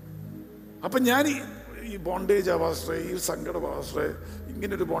 അപ്പം ഞാൻ ഈ ബോണ്ടേജാ പാസ്റ്ററെ, ഈ സങ്കട പാസ്റ്ററെ,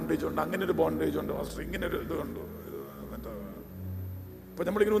 ഇങ്ങനൊരു ബോണ്ടേജ് ഉണ്ട്, അങ്ങനെ ഒരു ബോണ്ടേജ് ഉണ്ട് പാസ്റ്ററെ, ഇങ്ങനൊരു ഇതുണ്ട്, അപ്പൊ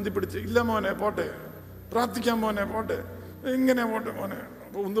നമ്മളിങ്ങനെ ഉന്തിപ്പിടിച്ച്, ഇല്ല മോനെ പോട്ടെ, പ്രാർത്ഥിക്കാൻ മോനെ പോട്ടെ, ഇങ്ങനെ പോട്ടെ മോനെ.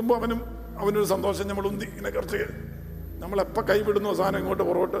 അപ്പൊ ഉന്തുമ്പോൾ അവനൊരു സന്തോഷം. നമ്മൾ ഉന്തി ഇങ്ങനെ കുറച്ച് നമ്മളെപ്പോൾ കൈവിടുന്നു സാധനം ഇങ്ങോട്ട്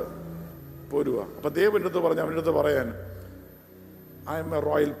പുറകോട്ട് പോരുക. അപ്പൊ ദേവൻ്റെ അടുത്ത് പറഞ്ഞു, അവൻ്റെ അടുത്ത് പറയാൻ, I am a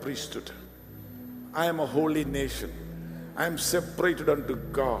royal priesthood, I am a holy nation, I am separated unto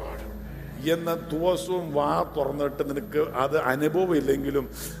God എന്ന ദിവസവും വാ തുറന്നിട്ട് നിനക്ക് അത് അനുഭവം ഇല്ലെങ്കിലും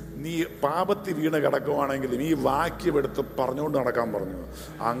നീ പാപത്തിൽ വീണ് കിടക്കുവാണെങ്കിലും ഈ വാക്യം എടുത്ത് പറഞ്ഞുകൊണ്ട് നടക്കാൻ പറഞ്ഞു.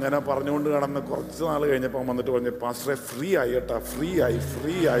 അങ്ങനെ പറഞ്ഞുകൊണ്ട് നടന്ന് കുറച്ച് നാൾ കഴിഞ്ഞപ്പോൾ വന്നിട്ട് പറഞ്ഞു, പാസ്റ്ററെ ഫ്രീ ആയി കേട്ടാ, ഫ്രീ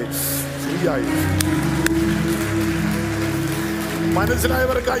ആയി.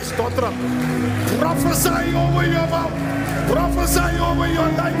 മനസ്സിലായവർക്കായി സ്തോത്രം. Prophesy over your mouth. Prophesy over your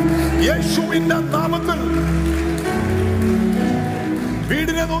life. യേശുവിന്റെ നാമത്തിൽ.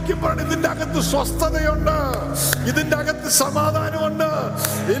 വീടിനെ നോക്കി പറഞ്ഞു, ഇതിന്റെ അകത്ത് സ്വസ്ഥതയുണ്ട്, ഇതിന്റെ അകത്ത് സമാധാനമുണ്ട്.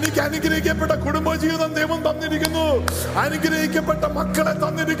 എനിക്ക് അനുഗ്രഹിക്കപ്പെട്ട കുടുംബജീവിതം ദൈവം തന്നിരിക്കുന്നു, അനുഗ്രഹിക്കപ്പെട്ട മക്കളെ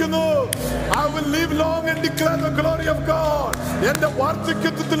തന്നിരിക്കുന്നു. I will live long and declare the glory of God. എന്റെ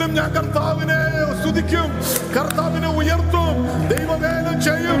വാർദ്ധക്യത്തിലും ഞാൻ കർത്താവിനെ സ്തുതിക്കും, കർത്താവിനെ ഉയർത്തും, ദൈവവേല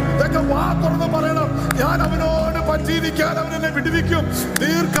ചെയ്യും. ഇതൊക്കെ വാ തുറന്ന് പറയണം. ഞാൻ അവനോട് പറ്റിയിരിക്കാൻ അവനെന്നെ വിടുവിക്കും,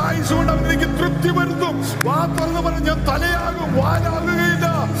 ദീർഘായുസ്സുകൊണ്ട് അവനെനിക്ക് തൃപ്തി വരുത്തും. വാ തുറന്ന് പറയും, ഞാൻ തലയാകും വാലാകുകയില്ല,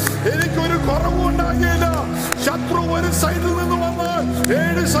 എനിക്കൊരു കുറവും ഉണ്ടാകുകയില്ല. ശത്രു ഒരു സൈഡിൽ നിന്ന് വന്നാൽ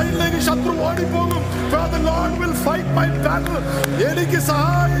 7 സൈഡിലേക്ക് ശത്രു ഓടിപ്പോകും. The Lord will fight my battle. എനിക്ക്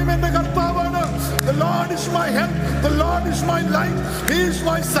സഹായം എന്റെ കർത്താവാണ്. The Lord is my help. The Lord is my light. He is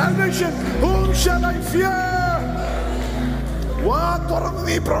my salvation. Whom shall I fear? വാ തുറന്ന്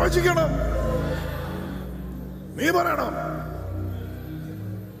നീ പ്രവചിക്കണം, നീ പറയണം.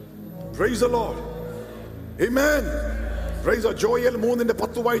 Praise the Lord. Amen. Praise the Lord. Joel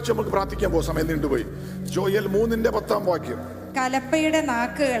 3:10 വായിച്ച് നമുക്ക് പ്രാർത്ഥിക്കാൻ പോകും, സമയം നീണ്ടുപോയി. ജോയൽ 3:10 വാക്യം. കലപ്പയുടെ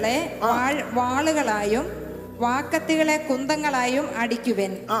നാക്കുകളെ വാളുകളായും വാക്കത്തികളെ കുന്തങ്ങളായും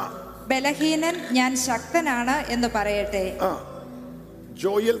അടിക്കുവൻ. ബലഹീനൻ ഞാൻ ശക്തനാണ് എന്ന് പറയട്ടെ.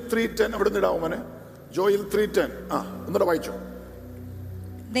 ജോയൽ 3:10 അവിടെ നിടാവുമനെ. ജോയൽ 3:10 ഒന്നുകൂടെ വായിച്ചു.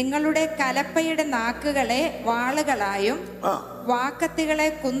 നിങ്ങളുടെ കലപ്പയുടെ നാക്കുകളെ വാളുകളായും വാക്കത്തികളെ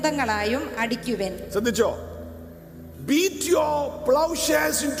കുന്തങ്ങളായും അടിക്കുവൻ. ശ്രദ്ധിച്ചോ? Beat your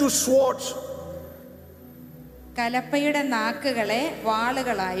plowshares into swords. കലപ്പയുടെ നാക്കുകളെ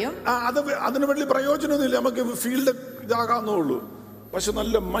വാളുകളായും. അതിന് വലിയ പ്രയോജനമൊന്നുമില്ല, നമുക്ക് ഫീൽഡ് ഇതാകാന്നേ ഉള്ളൂ. പക്ഷെ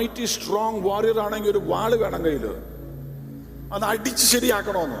നല്ല മൈറ്റി സ്ട്രോങ് വാരിയർ ആണെങ്കിൽ ഒരു വാള് വേണം കയ്യില്, അത് അടിച്ച്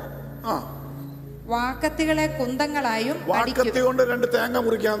ശരിയാക്കണമെന്ന്. വാക്കത്തികളെ കുന്തങ്ങളായും. വാക്കത്തി കൊണ്ട് 2 തേങ്ങ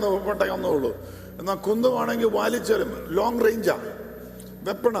മുറിക്കാന്നേ ഉള്ളൂ. എന്നാൽ കുന്തമാണെങ്കിൽ വാലിച്ചാലും ലോങ് റേഞ്ചാ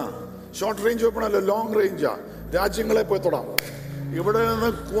വെപ്പണ. ഷോർട്ട് റേഞ്ച് വെപ്പണല്ലോ, ലോങ് റേഞ്ചാ. രാജ്യങ്ങളെ പോയി തൊടാം. ഇവിടെ നിന്ന്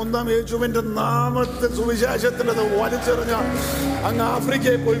കുന്തം യേശുവിന്റെ നാമത്തെ സുവിശേഷത്തിന്റെ വലിച്ചെറിഞ്ഞ അങ്ങ്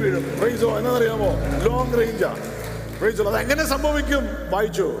ആഫ്രിക്കയിൽ പോയി വീഴും. പ്രൈസോ എന്നറിയാമോ? ലോങ് റേഞ്ചാ. പ്രൈസോ. അത് എങ്ങനെ സംഭവിക്കും?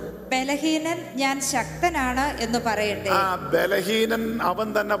 വായിച്ചു. ബലഹീനൻ ഞാൻ ശക്തനാണ് എന്ന് പറയട്ടെ. ബലഹീനൻ അവൻ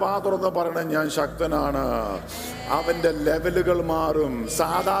തന്നെ വാ തുറന്ന് പറയണം, ഞാൻ ശക്തനാണ്. അവന്റെ ലെവലുകൾ മാറും.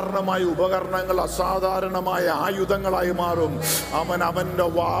 സാധാരണമായ ഉപകരണങ്ങൾ അസാധാരണമായ ആയുധങ്ങളായി മാറും. അവന്റെ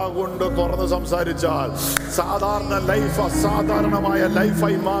വാ കൊണ്ട് തുറന്ന് സംസാരിച്ചാൽ സാധാരണ ലൈഫ് അസാധാരണമായ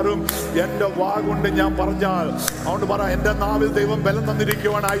ലൈഫായി മാറും. എന്റെ വാ കൊണ്ട് ഞാൻ പറഞ്ഞാൽ, അതുകൊണ്ട് പറ, എന്റെ നാവിൽ ദൈവം ബലം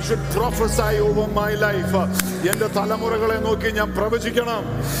തന്നിരിക്കുവാണ്. I should prophesy over my life. എന്റെ തലമുറകളെ നോക്കി ഞാൻ പ്രവചിക്കണം.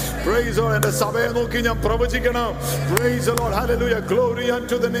 Praise the Lord. എന്റെ സഭയെ നോക്കി ഞാൻ പ്രവചിക്കണം. Praise the Lord. Hallelujah. Glory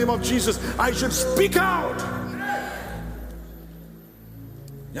unto the name of Jesus. I should speak out.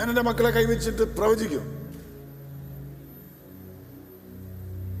 ഞാൻ എന്റെ മക്കളെ കൈവച്ചിട്ട് പ്രവചിക്കും.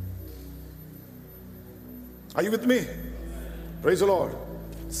 Are you with me? Praise the Lord.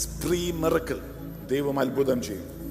 Spree miracle. ദൈവം അത്ഭുതം ചെയ്യും.